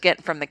I was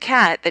getting from the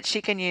cat, that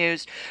she can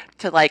use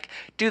to like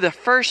do the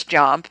first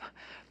jump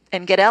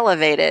and get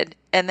elevated,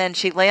 and then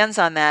she lands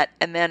on that,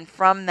 and then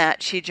from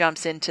that she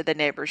jumps into the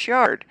neighbor's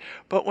yard.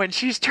 But when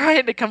she's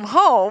trying to come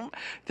home,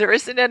 there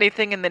isn't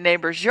anything in the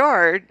neighbor's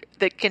yard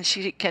that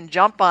she can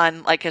jump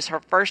on, like as her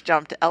first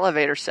jump to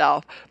elevate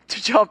herself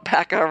to jump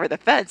back over the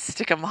fence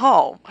to come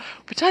home,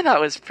 which I thought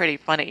was pretty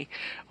funny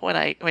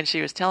when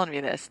she was telling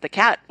me this.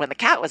 When the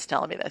cat was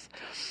telling me this.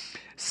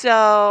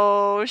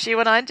 So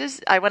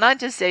I went on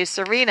to say,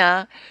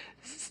 Serena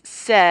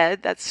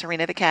said, that's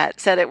Serena the cat,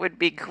 said it would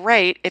be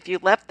great if you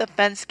left the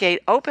fence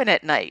gate open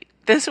at night.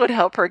 This would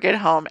help her get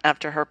home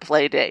after her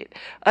play date.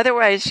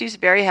 Otherwise, she's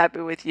very happy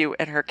with you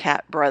and her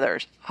cat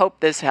brothers. Hope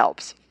this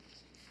helps.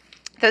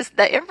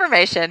 The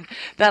information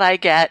that I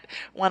get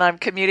when I'm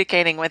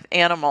communicating with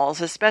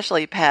animals,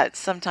 especially pets,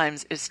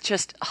 sometimes is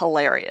just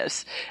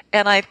hilarious.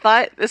 And I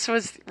thought this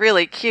was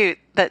really cute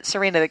that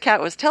Serena the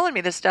cat was telling me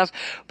this stuff,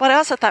 but I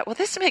also thought, well,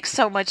 this makes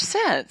so much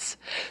sense.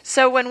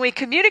 So when we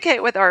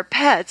communicate with our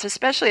pets,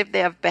 especially if they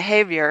have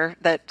behavior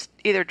that's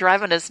either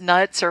driving us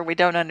nuts or we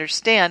don't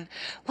understand,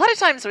 a lot of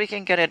times we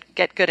can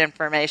get good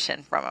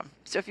information from them.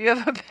 So if you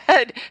have a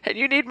pet and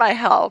you need my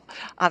help,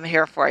 I'm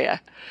here for you.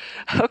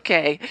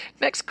 Okay,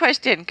 next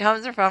question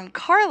comes from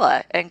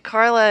Carla, and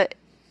Carla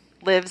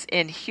lives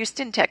in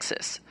Houston,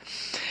 Texas.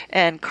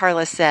 And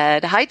Carla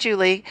said, "Hi,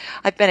 Julie.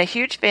 I've been a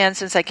huge fan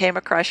since I came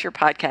across your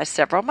podcast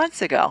several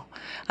months ago.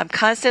 I'm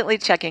constantly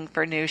checking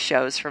for new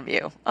shows from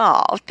you."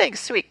 Oh,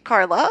 thanks, sweet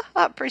Carla.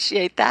 I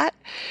appreciate that.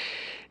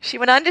 She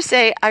went on to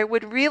say, "I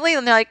would really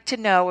like to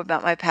know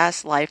about my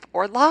past life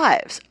or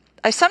lives.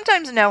 I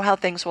sometimes know how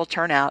things will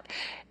turn out.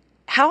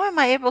 How am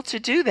I able to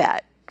do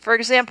that? For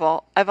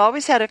example, I've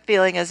always had a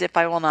feeling as if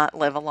I will not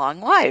live a long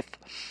life.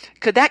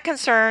 Could that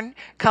concern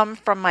come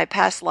from my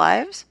past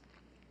lives?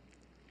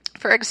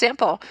 For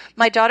example,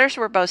 my daughters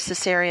were both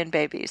cesarean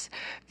babies.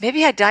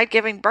 Maybe I died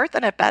giving birth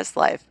in a past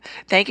life.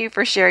 Thank you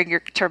for sharing your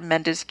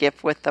tremendous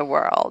gift with the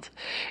world."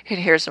 And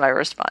here's my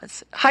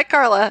response. Hi,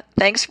 Carla.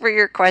 Thanks for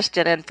your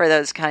question and for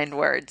those kind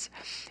words.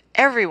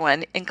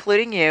 Everyone,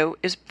 including you,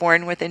 is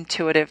born with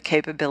intuitive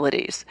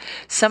capabilities.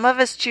 Some of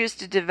us choose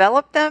to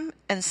develop them,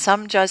 and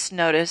some just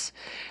notice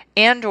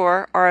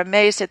and/or are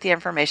amazed at the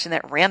information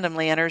that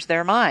randomly enters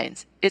their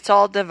minds. It's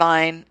all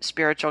divine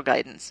spiritual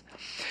guidance.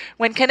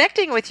 When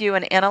connecting with you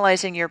and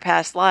analyzing your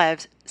past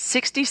lives,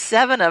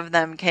 67 of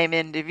them came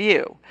into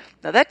view.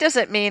 Now, that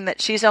doesn't mean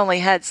that she's only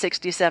had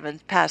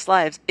 67 past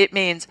lives. It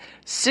means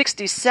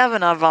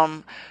 67 of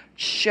them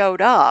showed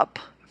up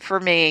for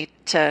me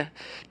to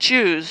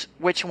choose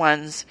which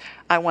ones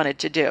I wanted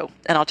to do.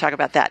 And I'll talk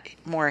about that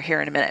more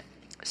here in a minute.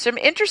 Some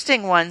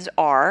interesting ones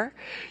are,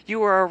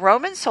 you were a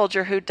Roman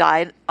soldier who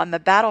died on the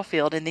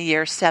battlefield in the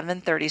year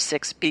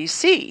 736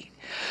 BC.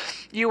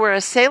 You were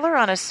a sailor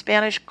on a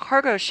Spanish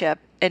cargo ship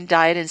and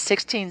died in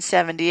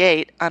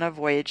 1678 on a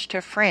voyage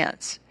to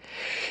France.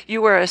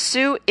 You were a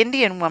Sioux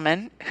Indian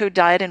woman who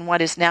died in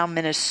what is now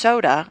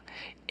Minnesota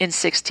in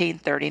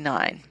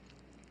 1639.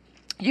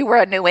 You were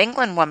a New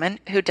England woman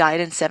who died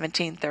in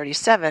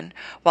 1737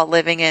 while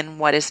living in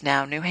what is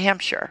now New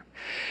Hampshire.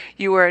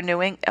 You were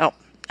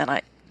a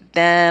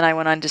Then I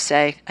went on to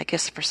say, I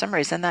guess for some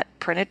reason that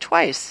printed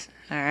twice.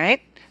 All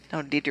right,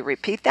 no need to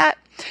repeat that.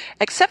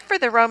 Except for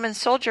the Roman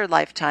soldier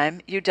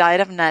lifetime, you died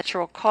of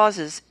natural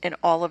causes in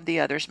all of the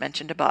others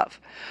mentioned above.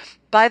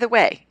 By the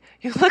way,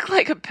 you look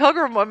like a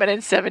Pilgrim woman in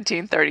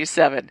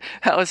 1737.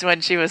 That was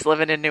when she was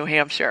living in New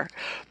Hampshire.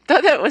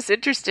 Thought that was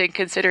interesting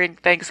considering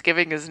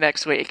Thanksgiving is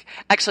next week.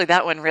 Actually,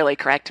 that one really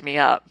cracked me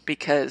up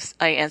because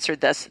I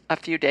answered this a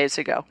few days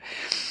ago.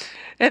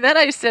 And then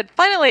I said,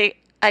 finally,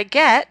 I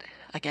get,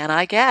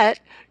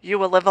 you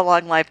will live a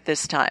long life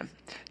this time.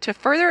 To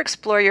further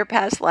explore your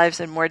past lives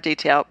in more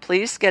detail,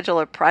 please schedule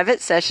a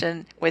private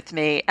session with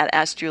me at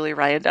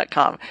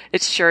AskJulieRyan.com.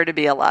 It's sure to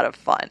be a lot of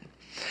fun.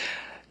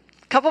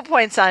 Couple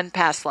points on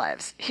past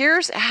lives.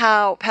 Here's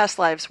how past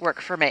lives work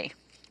for me.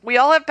 We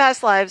all have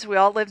past lives. We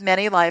all live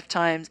many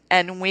lifetimes.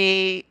 And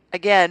we,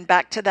 again,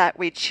 back to that,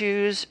 we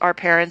choose our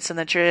parents and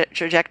the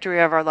trajectory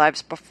of our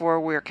lives before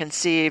we're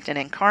conceived and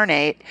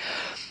incarnate.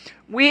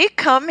 We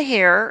come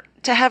here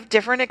to have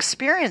different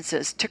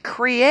experiences, to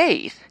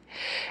create.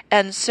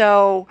 And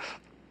so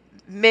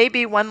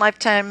maybe one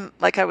lifetime,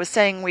 like I was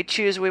saying,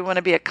 we want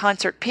to be a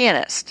concert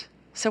pianist.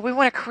 So we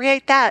want to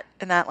create that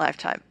in that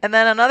lifetime. And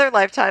then another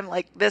lifetime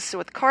like this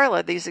with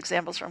Carla, these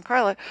examples from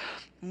Carla,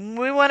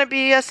 we want to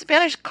be a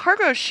Spanish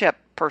cargo ship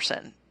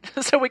person.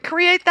 So we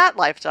create that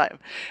lifetime.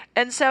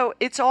 And so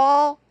it's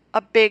all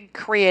a big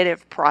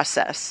creative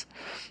process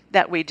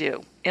that we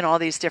do in all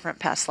these different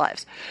past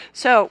lives.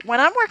 So when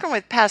I'm working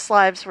with past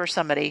lives for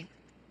somebody,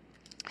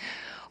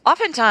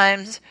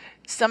 oftentimes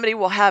somebody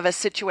will have a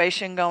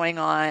situation going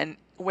on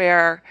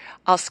where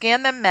I'll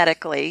scan them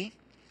medically,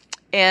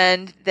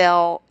 and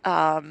we'll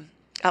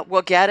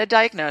get a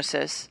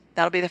diagnosis.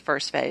 That'll be the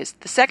first phase.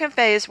 The second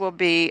phase will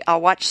be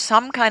I'll watch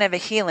some kind of a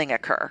healing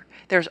occur.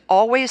 There's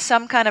always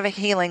some kind of a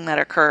healing that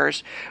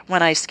occurs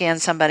when I scan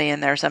somebody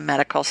and there's a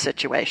medical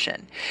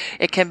situation.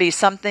 It can be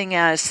something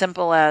as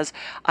simple as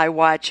I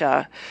watch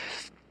a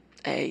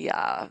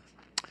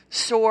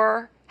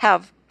sore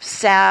have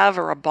salve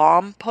or a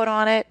balm put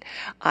on it.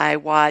 I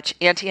watch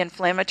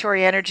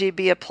anti-inflammatory energy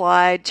be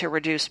applied to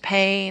reduce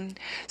pain.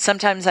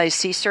 Sometimes I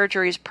see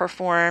surgeries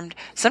performed.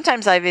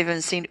 Sometimes I've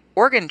even seen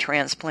organ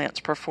transplants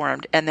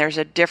performed, and there's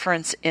a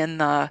difference in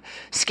the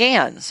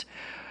scans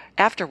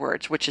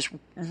afterwards, which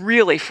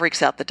really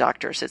freaks out the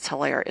doctors. It's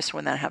hilarious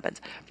when that happens.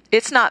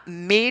 It's not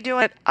me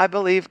doing it. I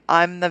believe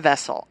I'm the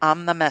vessel.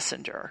 I'm the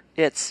messenger.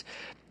 It's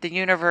the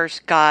universe,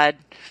 God,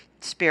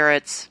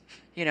 spirits.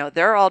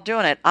 They're all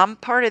doing it. I'm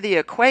part of the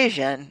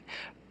equation,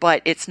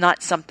 but it's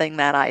not something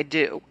that I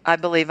do. I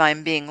believe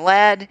I'm being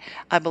led.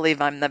 I believe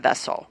I'm the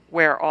vessel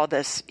where all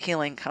this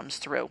healing comes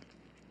through.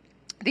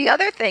 The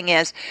other thing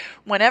is,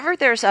 whenever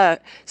there's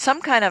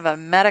some kind of a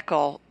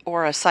medical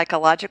or a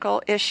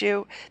psychological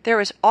issue, there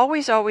is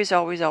always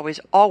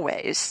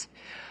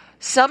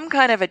some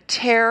kind of a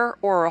tear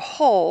or a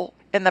hole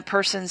in the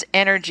person's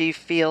energy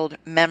field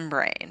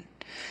membrane.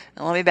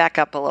 Now, let me back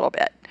up a little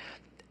bit.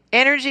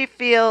 Energy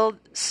field,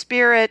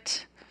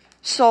 spirit,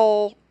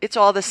 soul, it's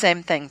all the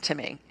same thing to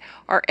me.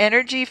 Our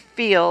energy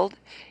field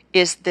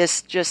is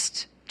this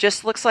just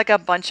looks like a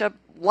bunch of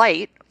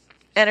light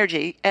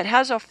energy. It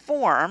has a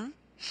form,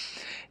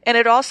 and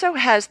it also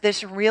has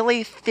this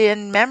really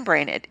thin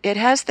membrane. It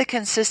has the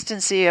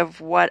consistency of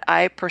what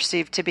I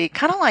perceive to be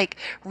kind of like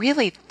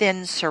really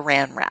thin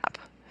saran wrap.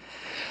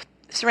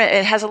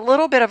 It has a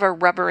little bit of a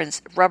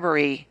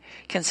rubbery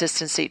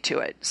consistency to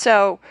it.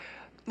 So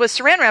with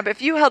saran wrap,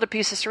 if you held a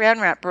piece of saran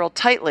wrap real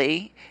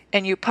tightly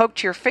and you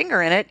poked your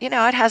finger in it, it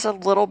has a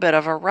little bit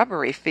of a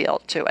rubbery feel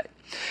to it.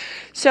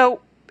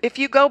 So if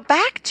you go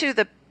back to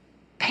the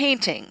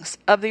paintings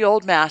of the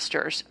old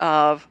masters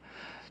of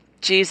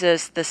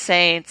Jesus, the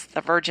saints,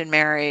 the Virgin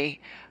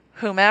Mary,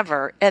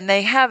 whomever, and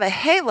they have a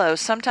halo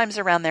sometimes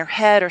around their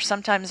head or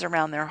sometimes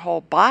around their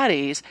whole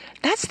bodies,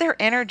 that's their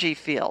energy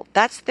field.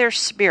 That's their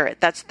spirit.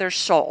 That's their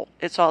soul.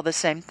 It's all the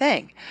same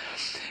thing.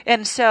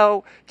 And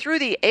so through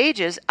the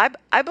ages,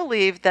 I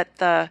believe that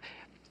the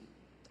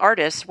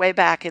artists way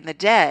back in the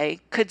day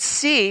could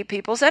see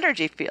people's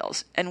energy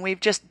fields. And we've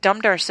just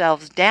dumbed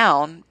ourselves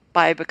down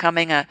by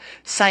becoming a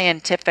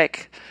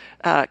scientific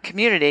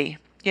community,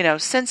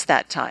 since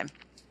that time.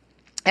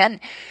 And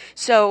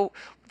so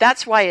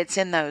that's why it's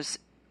in those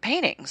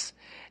paintings.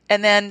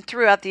 And then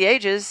throughout the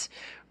ages,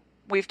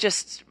 we've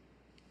just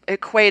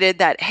equated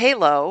that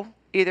halo,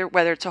 either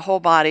whether it's a whole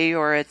body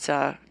or it's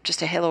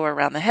just a halo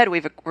around the head,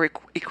 we've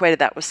equated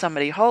that with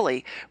somebody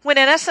holy. When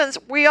in essence,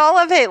 we all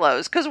have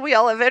halos because we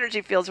all have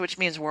energy fields, which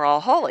means we're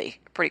all holy.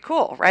 Pretty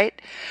cool,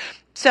 right?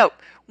 So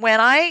when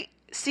I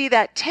see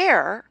that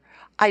tear,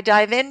 I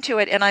dive into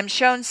it and I'm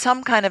shown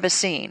some kind of a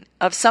scene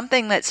of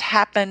something that's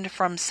happened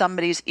from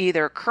somebody's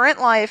either current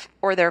life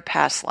or their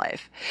past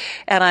life.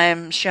 And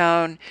I'm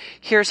shown,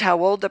 here's how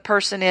old the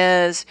person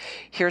is,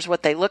 here's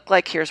what they look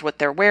like, here's what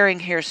they're wearing,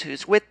 here's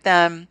who's with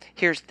them,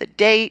 here's the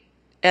date,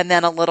 and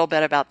then a little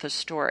bit about the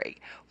story.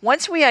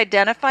 Once we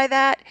identify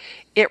that,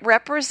 it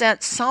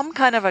represents some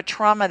kind of a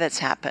trauma that's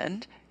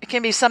happened. It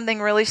can be something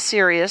really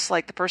serious,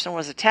 like the person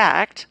was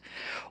attacked,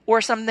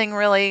 or something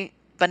really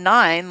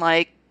benign,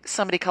 like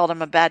somebody called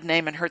them a bad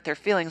name and hurt their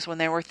feelings when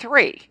they were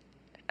 3.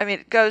 I mean,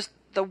 it goes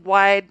the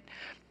wide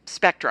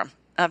spectrum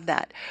of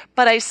that.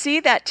 But I see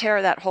that tear,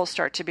 that hole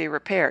start to be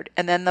repaired.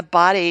 And then the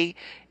body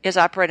is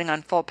operating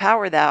on full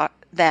power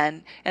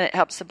then, and it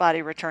helps the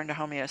body return to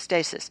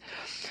homeostasis.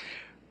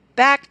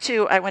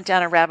 I went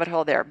down a rabbit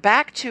hole there.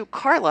 Back to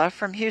Carla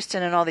from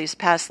Houston and all these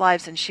past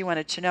lives, and she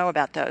wanted to know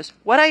about those.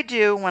 What I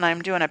do when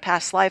I'm doing a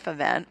past life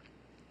event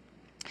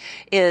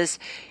is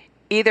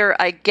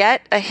either I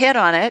get a hit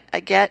on it, I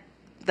get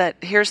that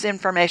here's the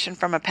information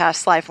from a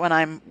past life when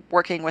I'm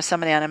working with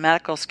somebody on a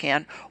medical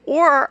scan,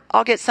 or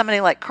I'll get somebody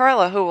like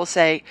Carla who will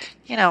say,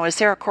 is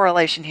there a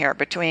correlation here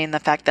between the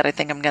fact that I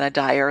think I'm going to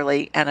die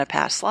early and a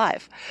past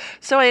life?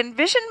 So I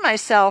envision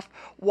myself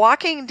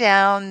walking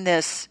down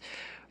this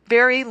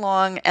very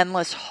long,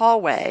 endless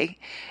hallway,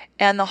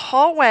 and the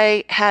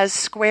hallway has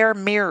square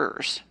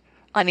mirrors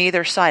on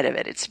either side of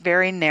it. It's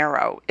very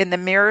narrow, and the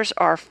mirrors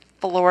are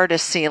floor to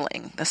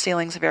ceiling. The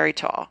ceiling's very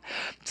tall.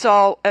 So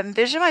I'll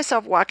envision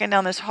myself walking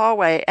down this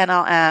hallway and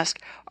I'll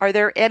ask, are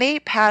there any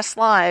past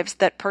lives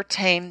that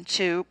pertain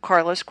to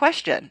Carla's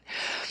question?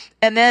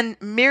 And then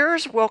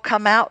mirrors will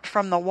come out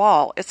from the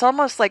wall. It's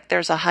almost like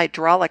there's a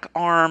hydraulic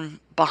arm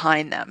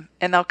behind them,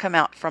 and they'll come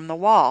out from the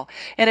wall.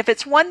 And if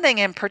it's one thing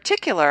in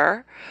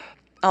particular,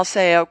 I'll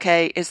say,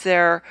 okay, is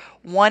there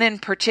one in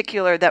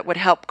particular that would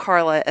help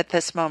Carla at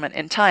this moment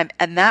in time?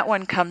 And that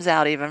one comes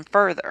out even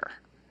further.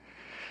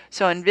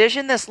 So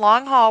envision this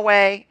long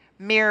hallway,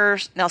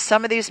 mirrors. Now,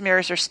 some of these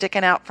mirrors are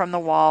sticking out from the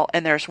wall,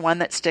 and there's one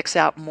that sticks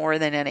out more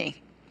than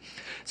any.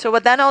 So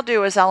what then I'll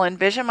do is I'll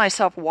envision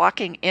myself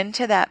walking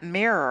into that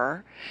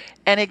mirror,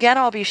 and again,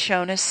 I'll be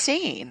shown a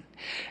scene.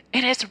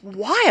 And it's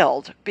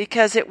wild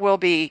because it will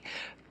be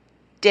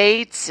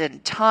dates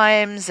and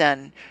times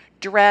and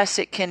dress.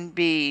 It can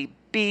be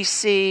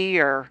BC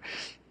or,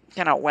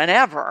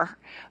 whenever.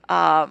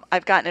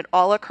 I've gotten it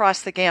all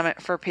across the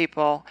gamut for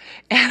people,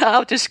 and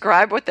I'll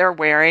describe what they're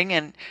wearing,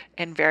 and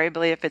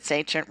invariably, if it's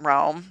ancient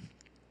Rome,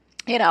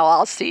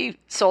 I'll see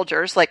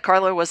soldiers. Like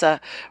Carla was a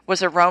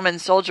Roman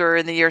soldier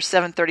in the year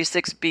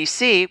 736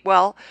 BC.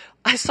 Well,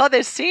 I saw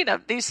this scene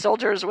of these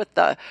soldiers with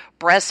the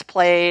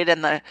breastplate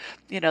and the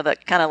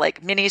kind of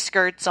like mini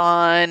skirts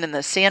on, and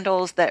the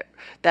sandals that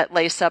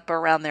lace up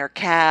around their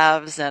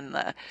calves, and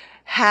the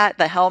hat,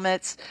 the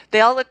helmets.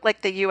 They all look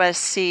like the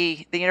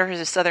USC, the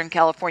University of Southern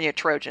California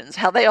Trojans,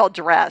 how they all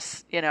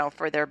dress,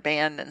 for their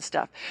band and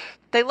stuff.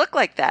 They look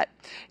like that.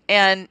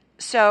 And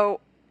so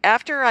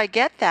after I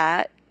get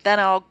that, then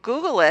I'll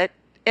Google it,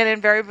 and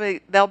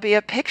invariably there'll be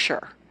a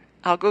picture.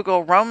 I'll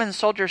Google Roman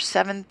soldier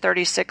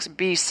 736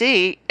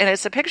 BC, and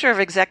it's a picture of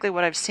exactly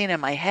what I've seen in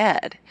my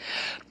head.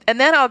 And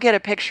then I'll get a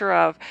picture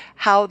of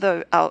how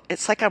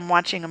it's like I'm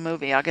watching a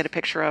movie. I'll get a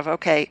picture of,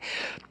 okay,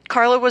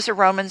 Carla was a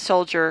Roman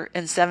soldier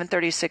in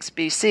 736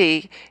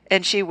 BC,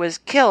 and she was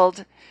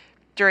killed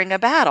during a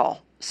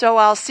battle. So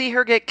I'll see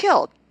her get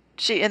killed.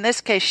 In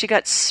this case, she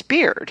got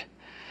speared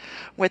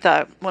with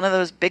one of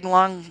those big,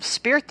 long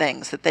spear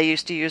things that they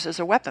used to use as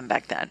a weapon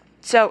back then.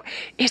 So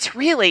it's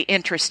really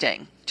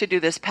interesting to do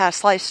this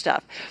past life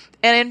stuff.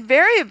 And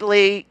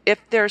invariably,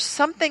 if there's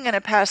something in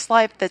a past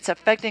life that's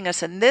affecting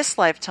us in this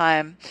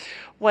lifetime,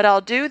 what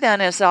I'll do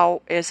then is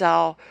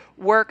I'll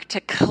work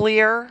to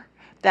clear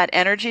that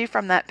energy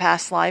from that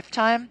past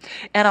lifetime,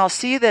 and I'll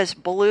see this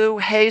blue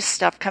haze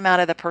stuff come out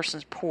of the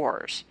person's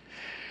pores.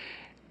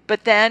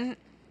 But then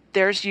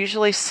there's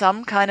usually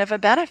some kind of a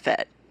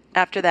benefit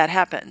after that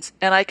happens.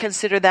 And I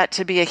consider that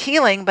to be a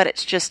healing, but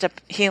it's just a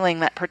healing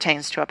that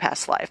pertains to a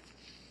past life.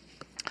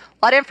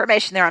 A lot of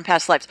information there on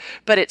past lives,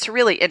 but it's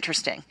really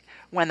interesting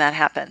when that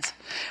happens.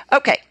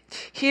 Okay,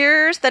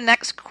 here's the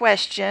next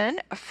question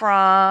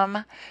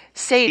from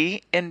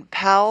Sadie in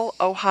Powell,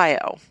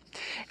 Ohio.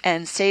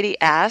 And Sadie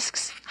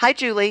asks, "Hi,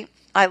 Julie.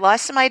 I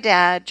lost my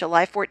dad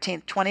July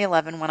 14th,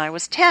 2011 when I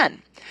was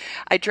 10.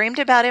 I dreamed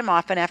about him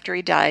often after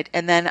he died,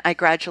 and then I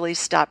gradually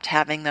stopped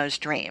having those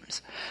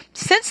dreams.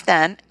 Since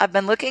then, I've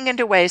been looking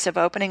into ways of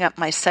opening up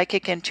my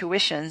psychic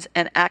intuitions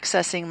and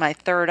accessing my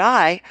third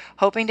eye,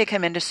 hoping to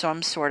come into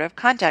some sort of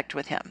contact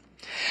with him.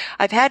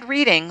 I've had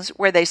readings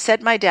where they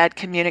said my dad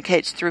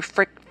communicates through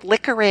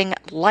flickering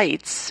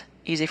lights,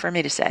 easy for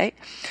me to say,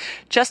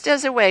 just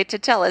as a way to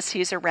tell us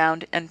he's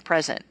around and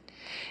present.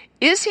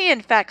 Is he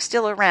in fact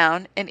still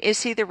around, and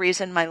is he the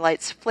reason my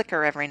lights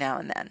flicker every now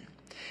and then?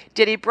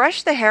 Did he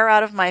brush the hair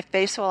out of my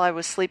face while I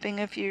was sleeping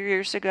a few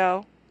years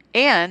ago?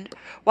 And,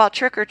 while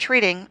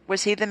trick-or-treating,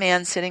 was he the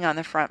man sitting on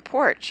the front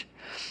porch?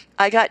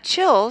 I got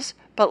chills,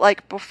 but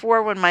like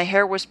before when my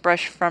hair was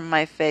brushed from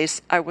my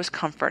face, I was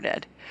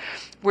comforted.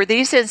 Were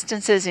these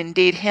instances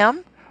indeed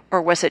him,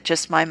 or was it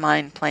just my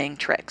mind playing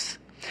tricks?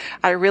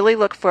 I really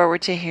look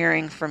forward to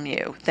hearing from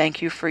you.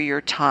 Thank you for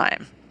your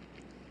time.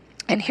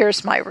 And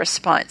here's my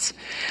response.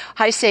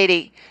 Hi,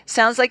 Sadie.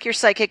 Sounds like your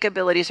psychic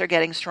abilities are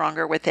getting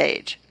stronger with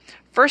age.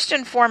 First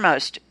and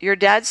foremost, your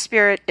dad's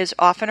spirit is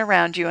often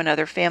around you and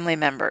other family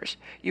members.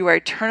 You are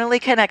eternally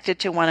connected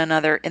to one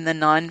another in the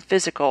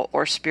non-physical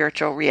or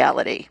spiritual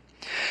reality.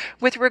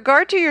 With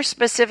regard to your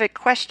specific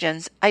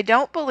questions, I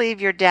don't believe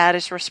your dad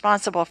is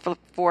responsible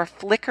for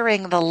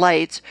flickering the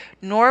lights,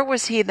 nor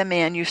was he the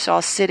man you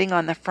saw sitting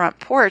on the front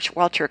porch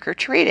while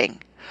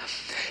trick-or-treating.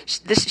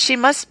 She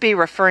must be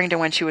referring to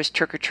when she was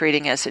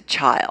trick-or-treating as a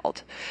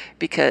child,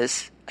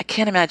 because I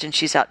can't imagine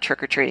she's out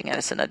trick-or-treating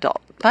as an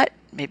adult, but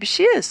maybe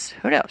she is.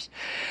 Who knows?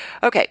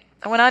 Okay,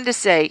 I went on to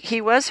say,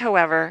 he was,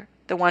 however,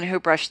 the one who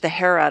brushed the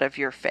hair out of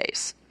your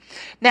face.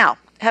 Now,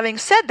 having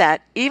said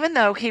that, even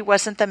though he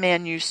wasn't the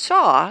man you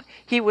saw,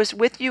 he was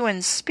with you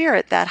in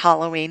spirit that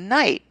Halloween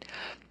night.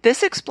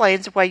 This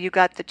explains why you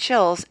got the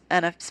chills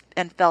and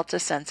felt a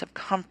sense of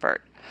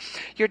comfort.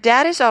 Your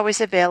dad is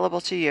always available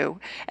to you,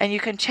 and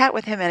you can chat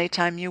with him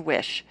anytime you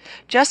wish.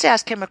 Just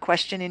ask him a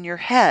question in your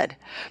head.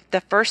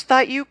 The first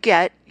thought you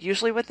get,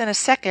 usually within a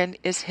second,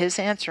 is his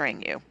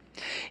answering you.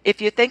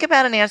 If you think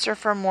about an answer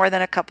for more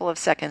than a couple of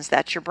seconds,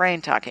 that's your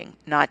brain talking,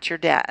 not your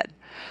dad.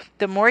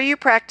 The more you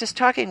practice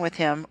talking with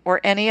him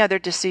or any other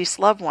deceased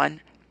loved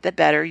one, the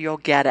better you'll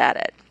get at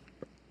it.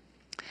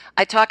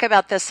 I talk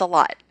about this a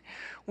lot.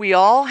 We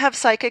all have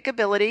psychic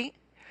ability.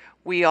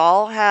 We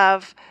all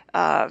have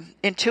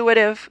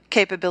intuitive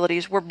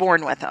capabilities. We're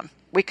born with them.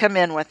 We come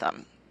in with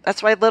them.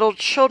 That's why little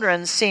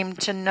children seem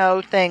to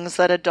know things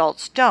that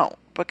adults don't,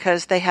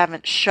 because they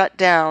haven't shut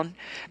down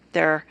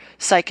their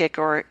psychic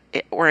or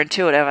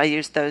intuitive, I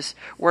use those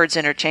words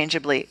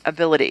interchangeably,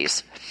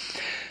 abilities.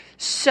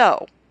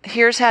 So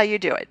here's how you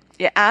do it.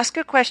 You ask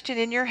a question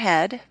in your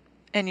head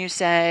and you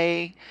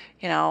say,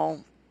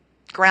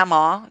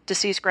 Grandma,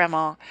 deceased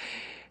grandma,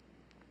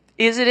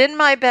 is it in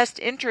my best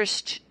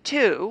interest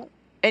to,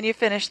 and you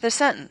finish the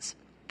sentence.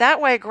 That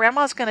way,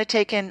 Grandma's going to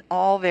take in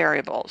all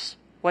variables.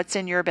 What's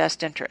in your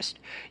best interest?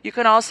 You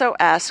can also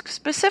ask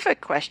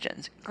specific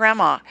questions.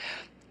 Grandma,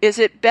 is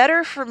it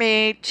better for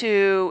me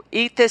to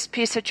eat this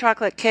piece of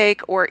chocolate cake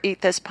or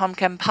eat this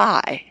pumpkin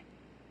pie?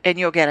 And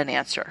you'll get an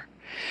answer.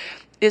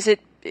 Is it,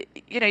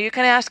 you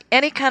can ask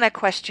any kind of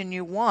question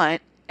you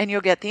want and you'll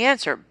get the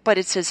answer, but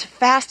it's as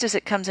fast as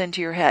it comes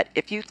into your head.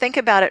 If you think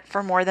about it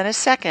for more than a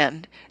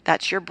second,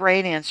 that's your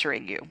brain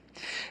answering you.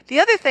 The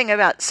other thing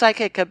about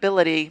psychic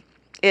ability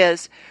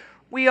is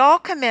we all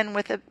come in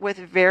with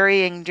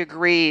varying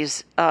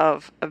degrees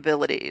of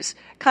abilities.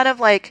 Kind of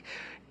like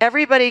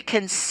everybody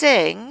can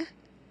sing.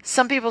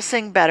 Some people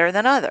sing better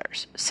than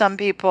others. Some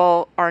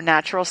people are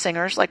natural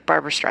singers like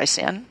Barbra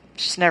Streisand.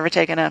 She's never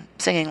taken a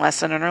singing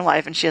lesson in her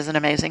life, and she has an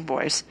amazing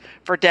voice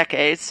for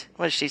decades.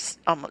 She's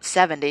almost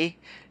 70.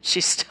 She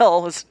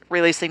still is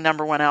releasing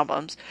 #1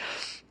 albums.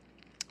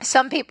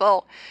 Some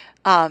people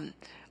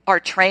are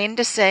trained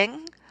to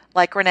sing,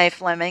 like Renee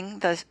Fleming,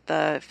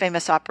 the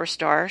famous opera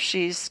star.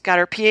 She's got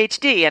her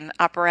PhD in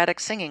operatic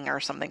singing or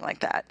something like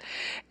that.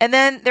 And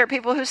then there are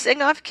people who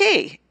sing off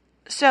key.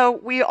 So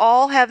we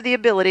all have the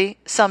ability,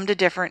 some to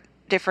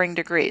differing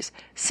degrees.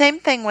 Same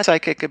thing with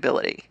psychic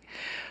ability.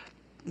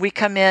 We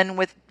come in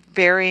with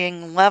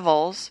varying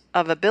levels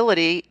of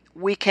ability.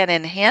 We can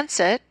enhance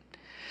it.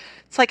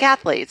 It's like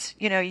athletes.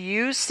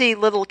 You see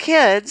little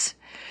kids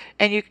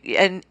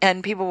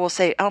and people will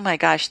say, oh my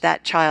gosh,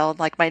 that child,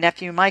 like my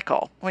nephew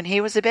Michael, when he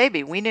was a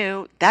baby, we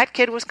knew that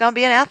kid was going to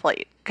be an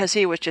athlete because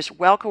he was just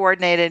well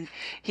coordinated.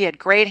 He had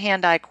great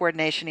hand-eye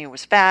coordination. He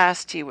was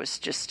fast.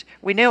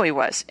 We knew he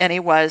was, and he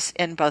was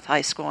in both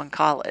high school and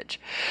college.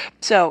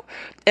 So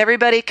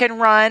everybody can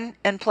run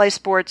and play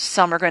sports.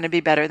 Some are going to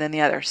be better than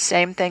the other.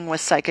 Same thing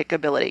with psychic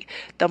ability.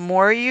 The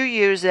more you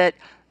use it,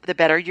 the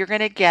better you're going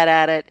to get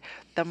at it,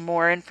 the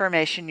more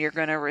information you're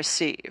going to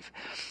receive.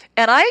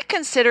 And I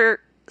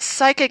consider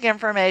psychic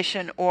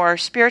information or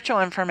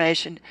spiritual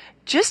information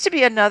just to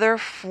be another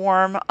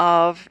form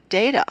of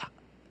data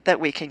that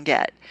we can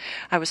get.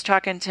 I was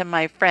talking to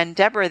my friend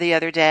Deborah the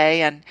other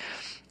day, and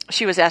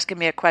she was asking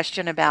me a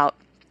question about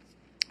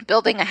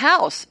building a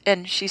house.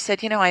 And she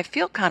said, I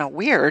feel kind of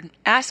weird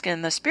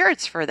asking the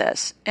spirits for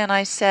this. And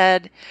I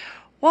said,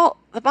 well,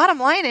 the bottom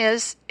line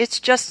is it's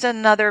just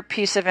another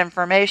piece of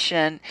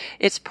information.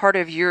 It's part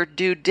of your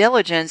due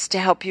diligence to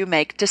help you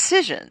make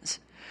decisions.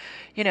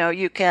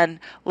 You can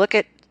look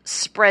at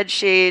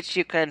spreadsheets,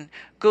 you can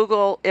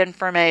Google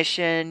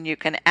information, you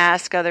can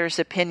ask others'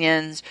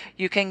 opinions,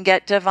 you can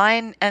get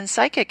divine and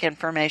psychic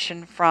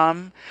information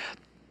from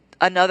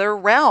another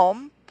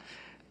realm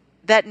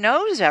that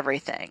knows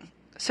everything.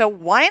 So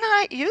why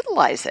not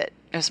utilize it,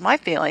 is my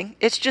feeling.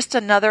 It's just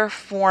another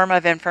form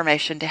of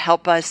information to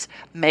help us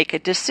make a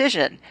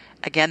decision.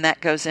 Again,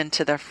 that goes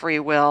into the free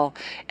will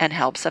and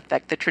helps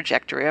affect the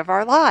trajectory of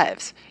our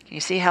lives. Can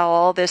you see how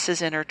all this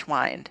is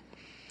intertwined?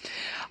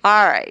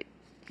 All right.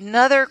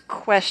 Another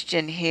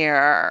question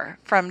here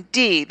from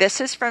Dee.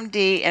 This is from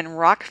Dee in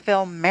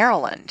Rockville,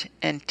 Maryland.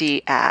 And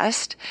Dee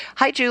asked,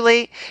 "Hi,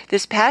 Julie.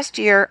 This past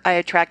year, I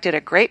attracted a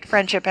great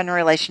friendship and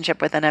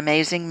relationship with an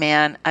amazing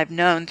man I've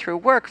known through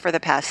work for the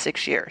past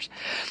 6 years.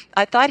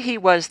 I thought he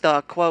was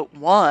the, quote,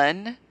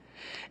 one,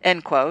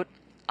 end quote.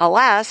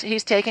 Alas,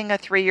 he's taking a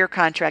 3-year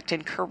contract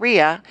in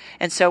Korea,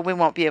 and so we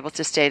won't be able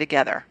to stay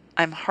together.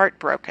 I'm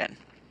heartbroken.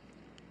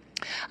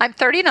 I'm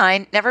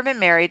 39, never been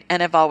married,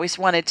 and have always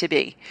wanted to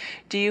be.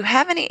 Do you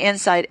have any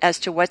insight as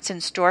to what's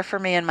in store for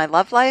me in my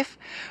love life?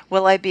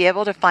 Will I be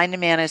able to find a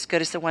man as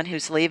good as the one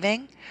who's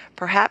leaving?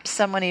 Perhaps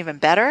someone even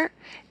better?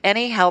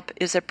 Any help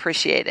is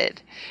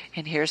appreciated."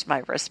 And here's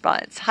my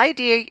response. Hi,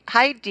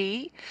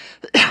 Dee.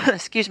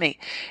 Excuse me.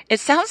 It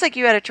sounds like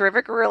you had a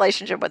terrific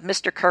relationship with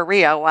Mr.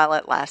 Korea while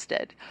it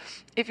lasted.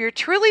 If you're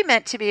truly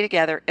meant to be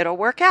together, it'll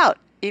work out,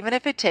 even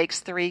if it takes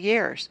 3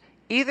 years.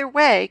 Either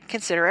way,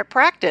 consider it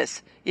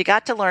practice. You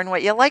got to learn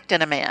what you liked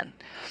in a man.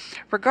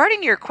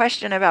 Regarding your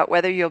question about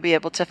whether you'll be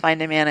able to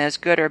find a man as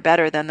good or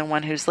better than the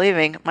one who's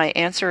leaving, my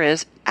answer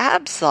is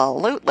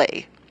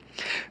absolutely.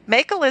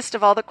 Make a list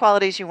of all the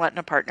qualities you want in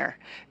a partner.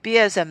 Be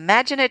as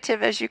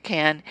imaginative as you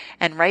can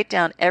and write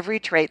down every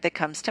trait that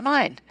comes to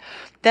mind.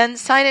 Then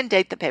sign and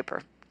date the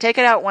paper. Take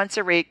it out once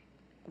a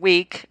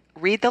week,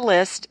 read the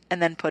list,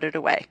 and then put it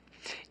away.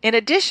 In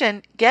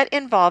addition, get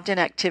involved in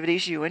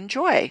activities you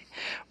enjoy,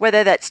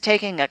 whether that's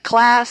taking a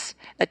class,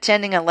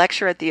 attending a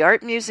lecture at the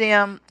art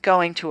museum,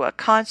 going to a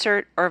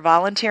concert, or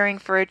volunteering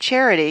for a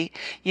charity.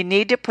 You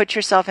need to put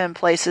yourself in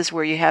places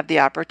where you have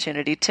the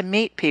opportunity to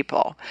meet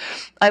people.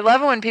 I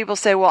love it when people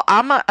say, well,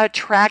 I'm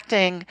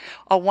attracting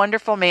a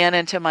wonderful man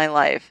into my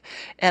life.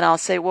 And I'll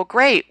say, well,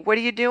 great. What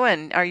are you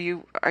doing? Are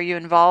you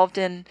involved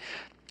in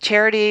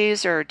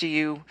charities, or do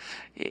you,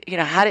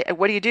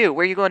 what do you do?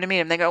 Where are you going to meet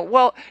them? They go,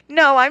 well,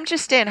 no, I'm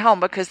just staying home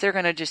because they're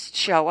going to just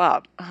show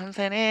up. I'm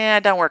saying,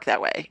 it don't work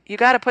that way. You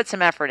got to put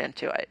some effort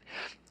into it.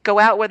 Go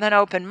out with an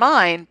open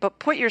mind, but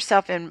put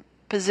yourself in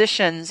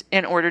positions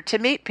in order to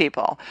meet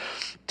people.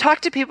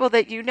 Talk to people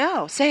that you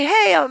know. Say,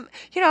 hey,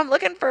 I'm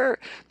looking for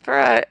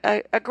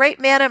a great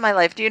man in my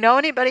life. Do you know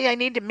anybody I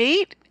need to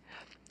meet?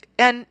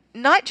 And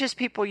not just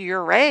people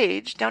your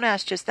age. Don't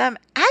ask just them.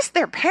 Ask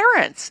their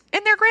parents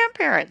and their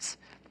grandparents.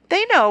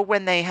 They know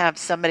when they have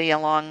somebody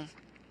along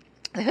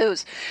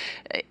who's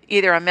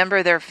either a member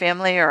of their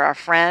family or a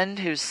friend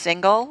who's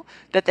single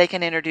that they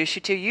can introduce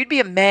you to. You'd be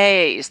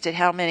amazed at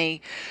how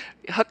many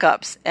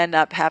hookups end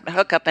up happening,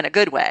 hookup in a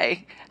good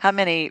way, how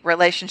many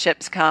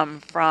relationships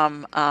come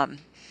from,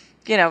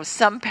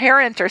 some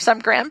parent or some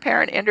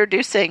grandparent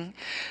introducing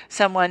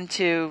someone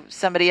to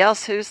somebody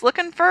else who's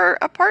looking for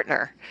a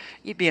partner.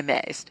 You'd be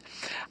amazed.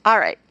 All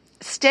right.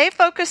 Stay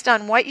focused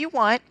on what you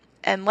want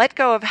and let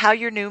go of how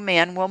your new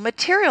man will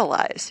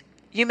materialize.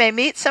 You may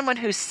meet someone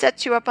who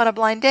sets you up on a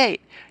blind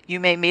date. You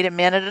may meet a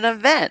man at an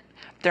event.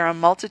 There are a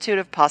multitude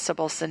of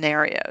possible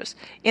scenarios.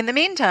 In the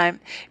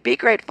meantime, be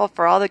grateful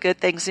for all the good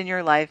things in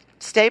your life.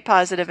 Stay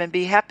positive and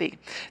be happy.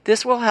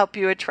 This will help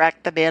you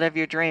attract the man of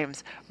your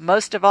dreams.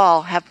 Most of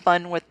all, have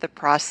fun with the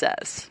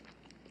process.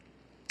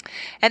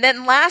 And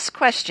then last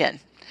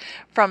question.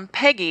 From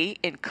Peggy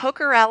in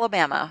Coker,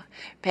 Alabama.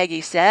 Peggy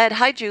said,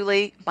 "Hi,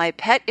 Julie. My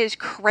pet is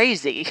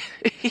crazy.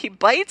 He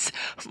bites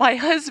my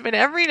husband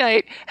every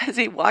night as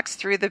he walks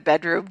through the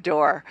bedroom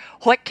door.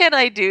 What can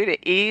I do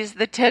to ease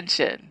the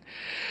tension?"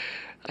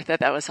 I thought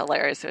that was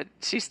hilarious when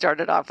she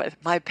started off with,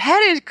 "My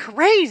pet is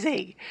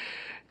crazy."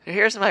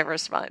 Here's my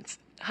response.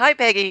 "Hi,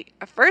 Peggy.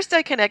 First,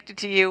 I connected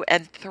to you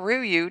and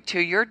threw you to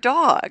your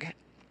dog.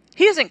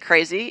 He isn't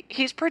crazy.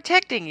 He's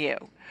protecting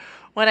you.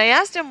 When I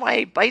asked him why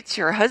he bites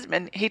your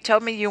husband, he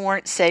told me you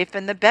weren't safe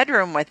in the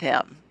bedroom with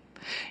him.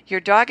 Your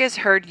dog has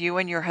heard you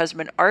and your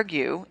husband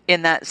argue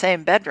in that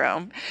same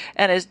bedroom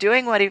and is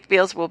doing what he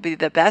feels will be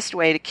the best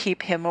way to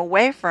keep him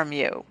away from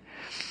you.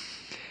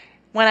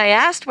 When I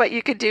asked what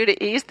you could do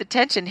to ease the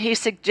tension, he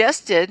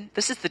suggested,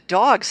 this is the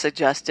dog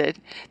suggested,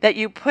 that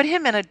you put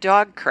him in a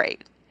dog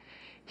crate.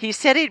 He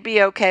said he'd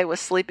be okay with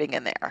sleeping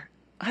in there."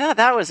 Oh,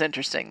 that was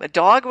interesting. The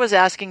dog was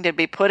asking to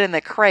be put in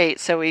the crate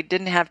so he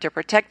didn't have to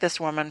protect this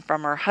woman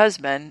from her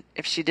husband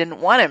if she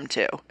didn't want him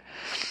to.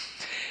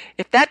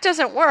 If that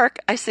doesn't work,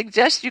 I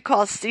suggest you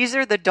call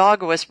Caesar the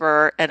dog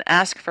whisperer and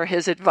ask for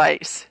his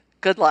advice.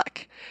 good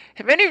luck.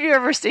 Have any of you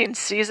ever seen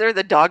Caesar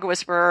the Dog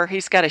Whisperer?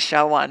 He's got a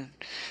show on,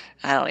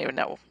 I don't even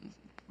know,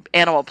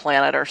 Animal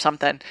Planet or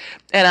something.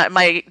 And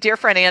my dear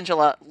friend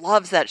Angela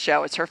loves that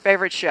show. It's her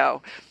favorite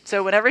show.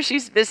 So whenever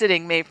she's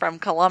visiting me from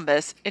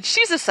Columbus, and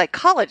she's a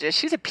psychologist,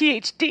 she's a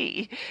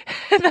PhD,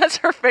 and that's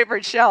her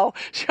favorite show,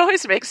 she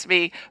always makes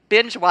me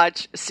binge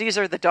watch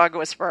Caesar the Dog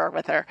Whisperer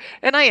with her,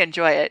 and I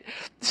enjoy it.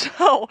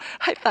 So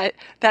I thought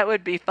that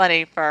would be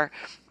funny for,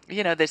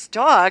 this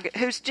dog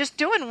who's just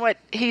doing what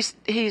he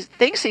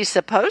thinks he's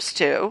supposed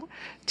to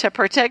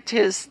protect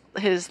his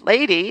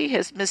lady,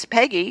 his Miss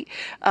Peggy.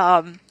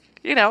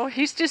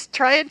 He's just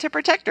trying to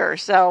protect her.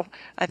 So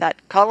I thought,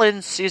 call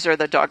in Caesar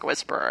the Dog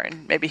Whisperer,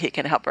 and maybe he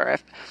can help her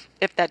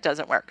if that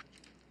doesn't work.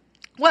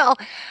 Well,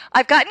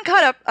 I've gotten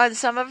caught up on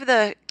some of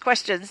the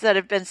questions that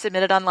have been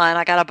submitted online.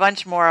 I got a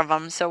bunch more of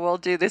them, so we'll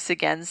do this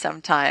again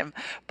sometime.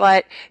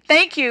 But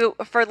thank you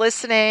for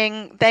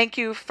listening. Thank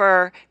you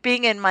for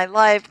being in my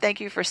life. Thank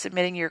you for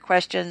submitting your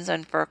questions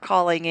and for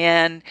calling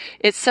in.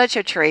 It's such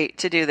a treat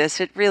to do this.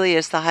 It really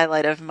is the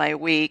highlight of my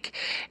week.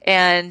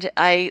 And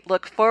I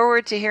look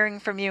forward to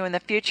hearing from you in the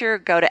future.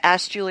 Go to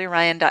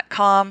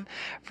AskJulieRyan.com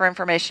for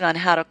information on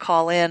how to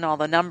call in, all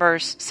the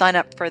numbers, sign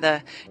up for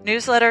the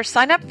newsletter,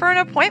 sign up for an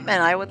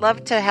appointment. I would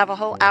love to have a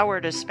whole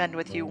hour to spend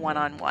with you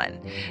one-on-one.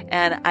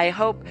 And I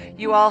hope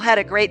you all had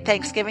a great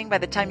Thanksgiving. By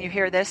the time you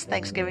hear this,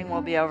 Thanksgiving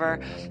will be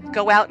over.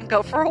 Go out and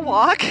go for a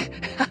walk.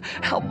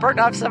 Help burn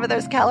off some of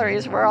those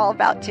calories we're all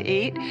about to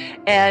eat.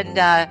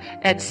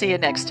 And see you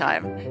next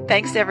time.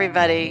 Thanks,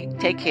 everybody.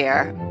 Take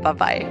care.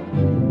 Bye-bye.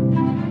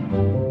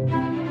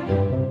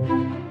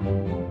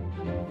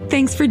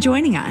 Thanks for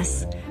joining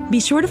us. Be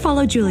sure to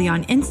follow Julie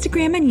on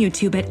Instagram and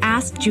YouTube at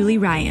Ask Julie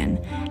Ryan,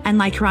 and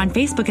like her on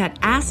Facebook at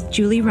Ask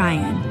Julie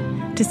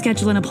Ryan. To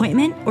schedule an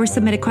appointment or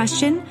submit a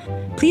question,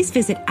 please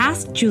visit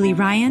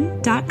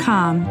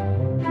AskJulieRyan.com.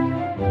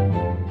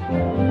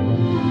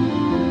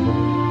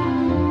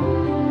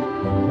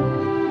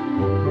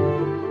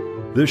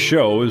 This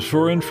show is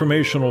for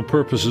informational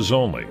purposes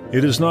only.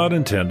 It is not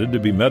intended to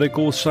be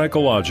medical,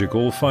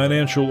 psychological,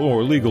 financial,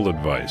 or legal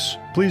advice.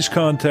 Please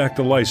contact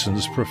a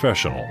licensed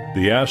professional.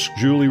 The Ask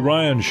Julie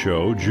Ryan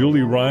Show,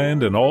 Julie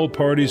Ryan and all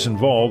parties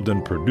involved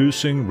in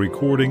producing,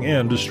 recording,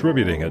 and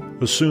distributing it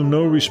assume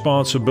no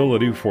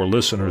responsibility for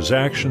listeners'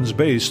 actions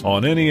based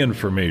on any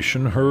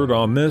information heard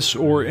on this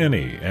or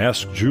any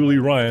Ask Julie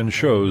Ryan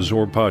shows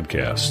or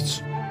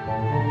podcasts.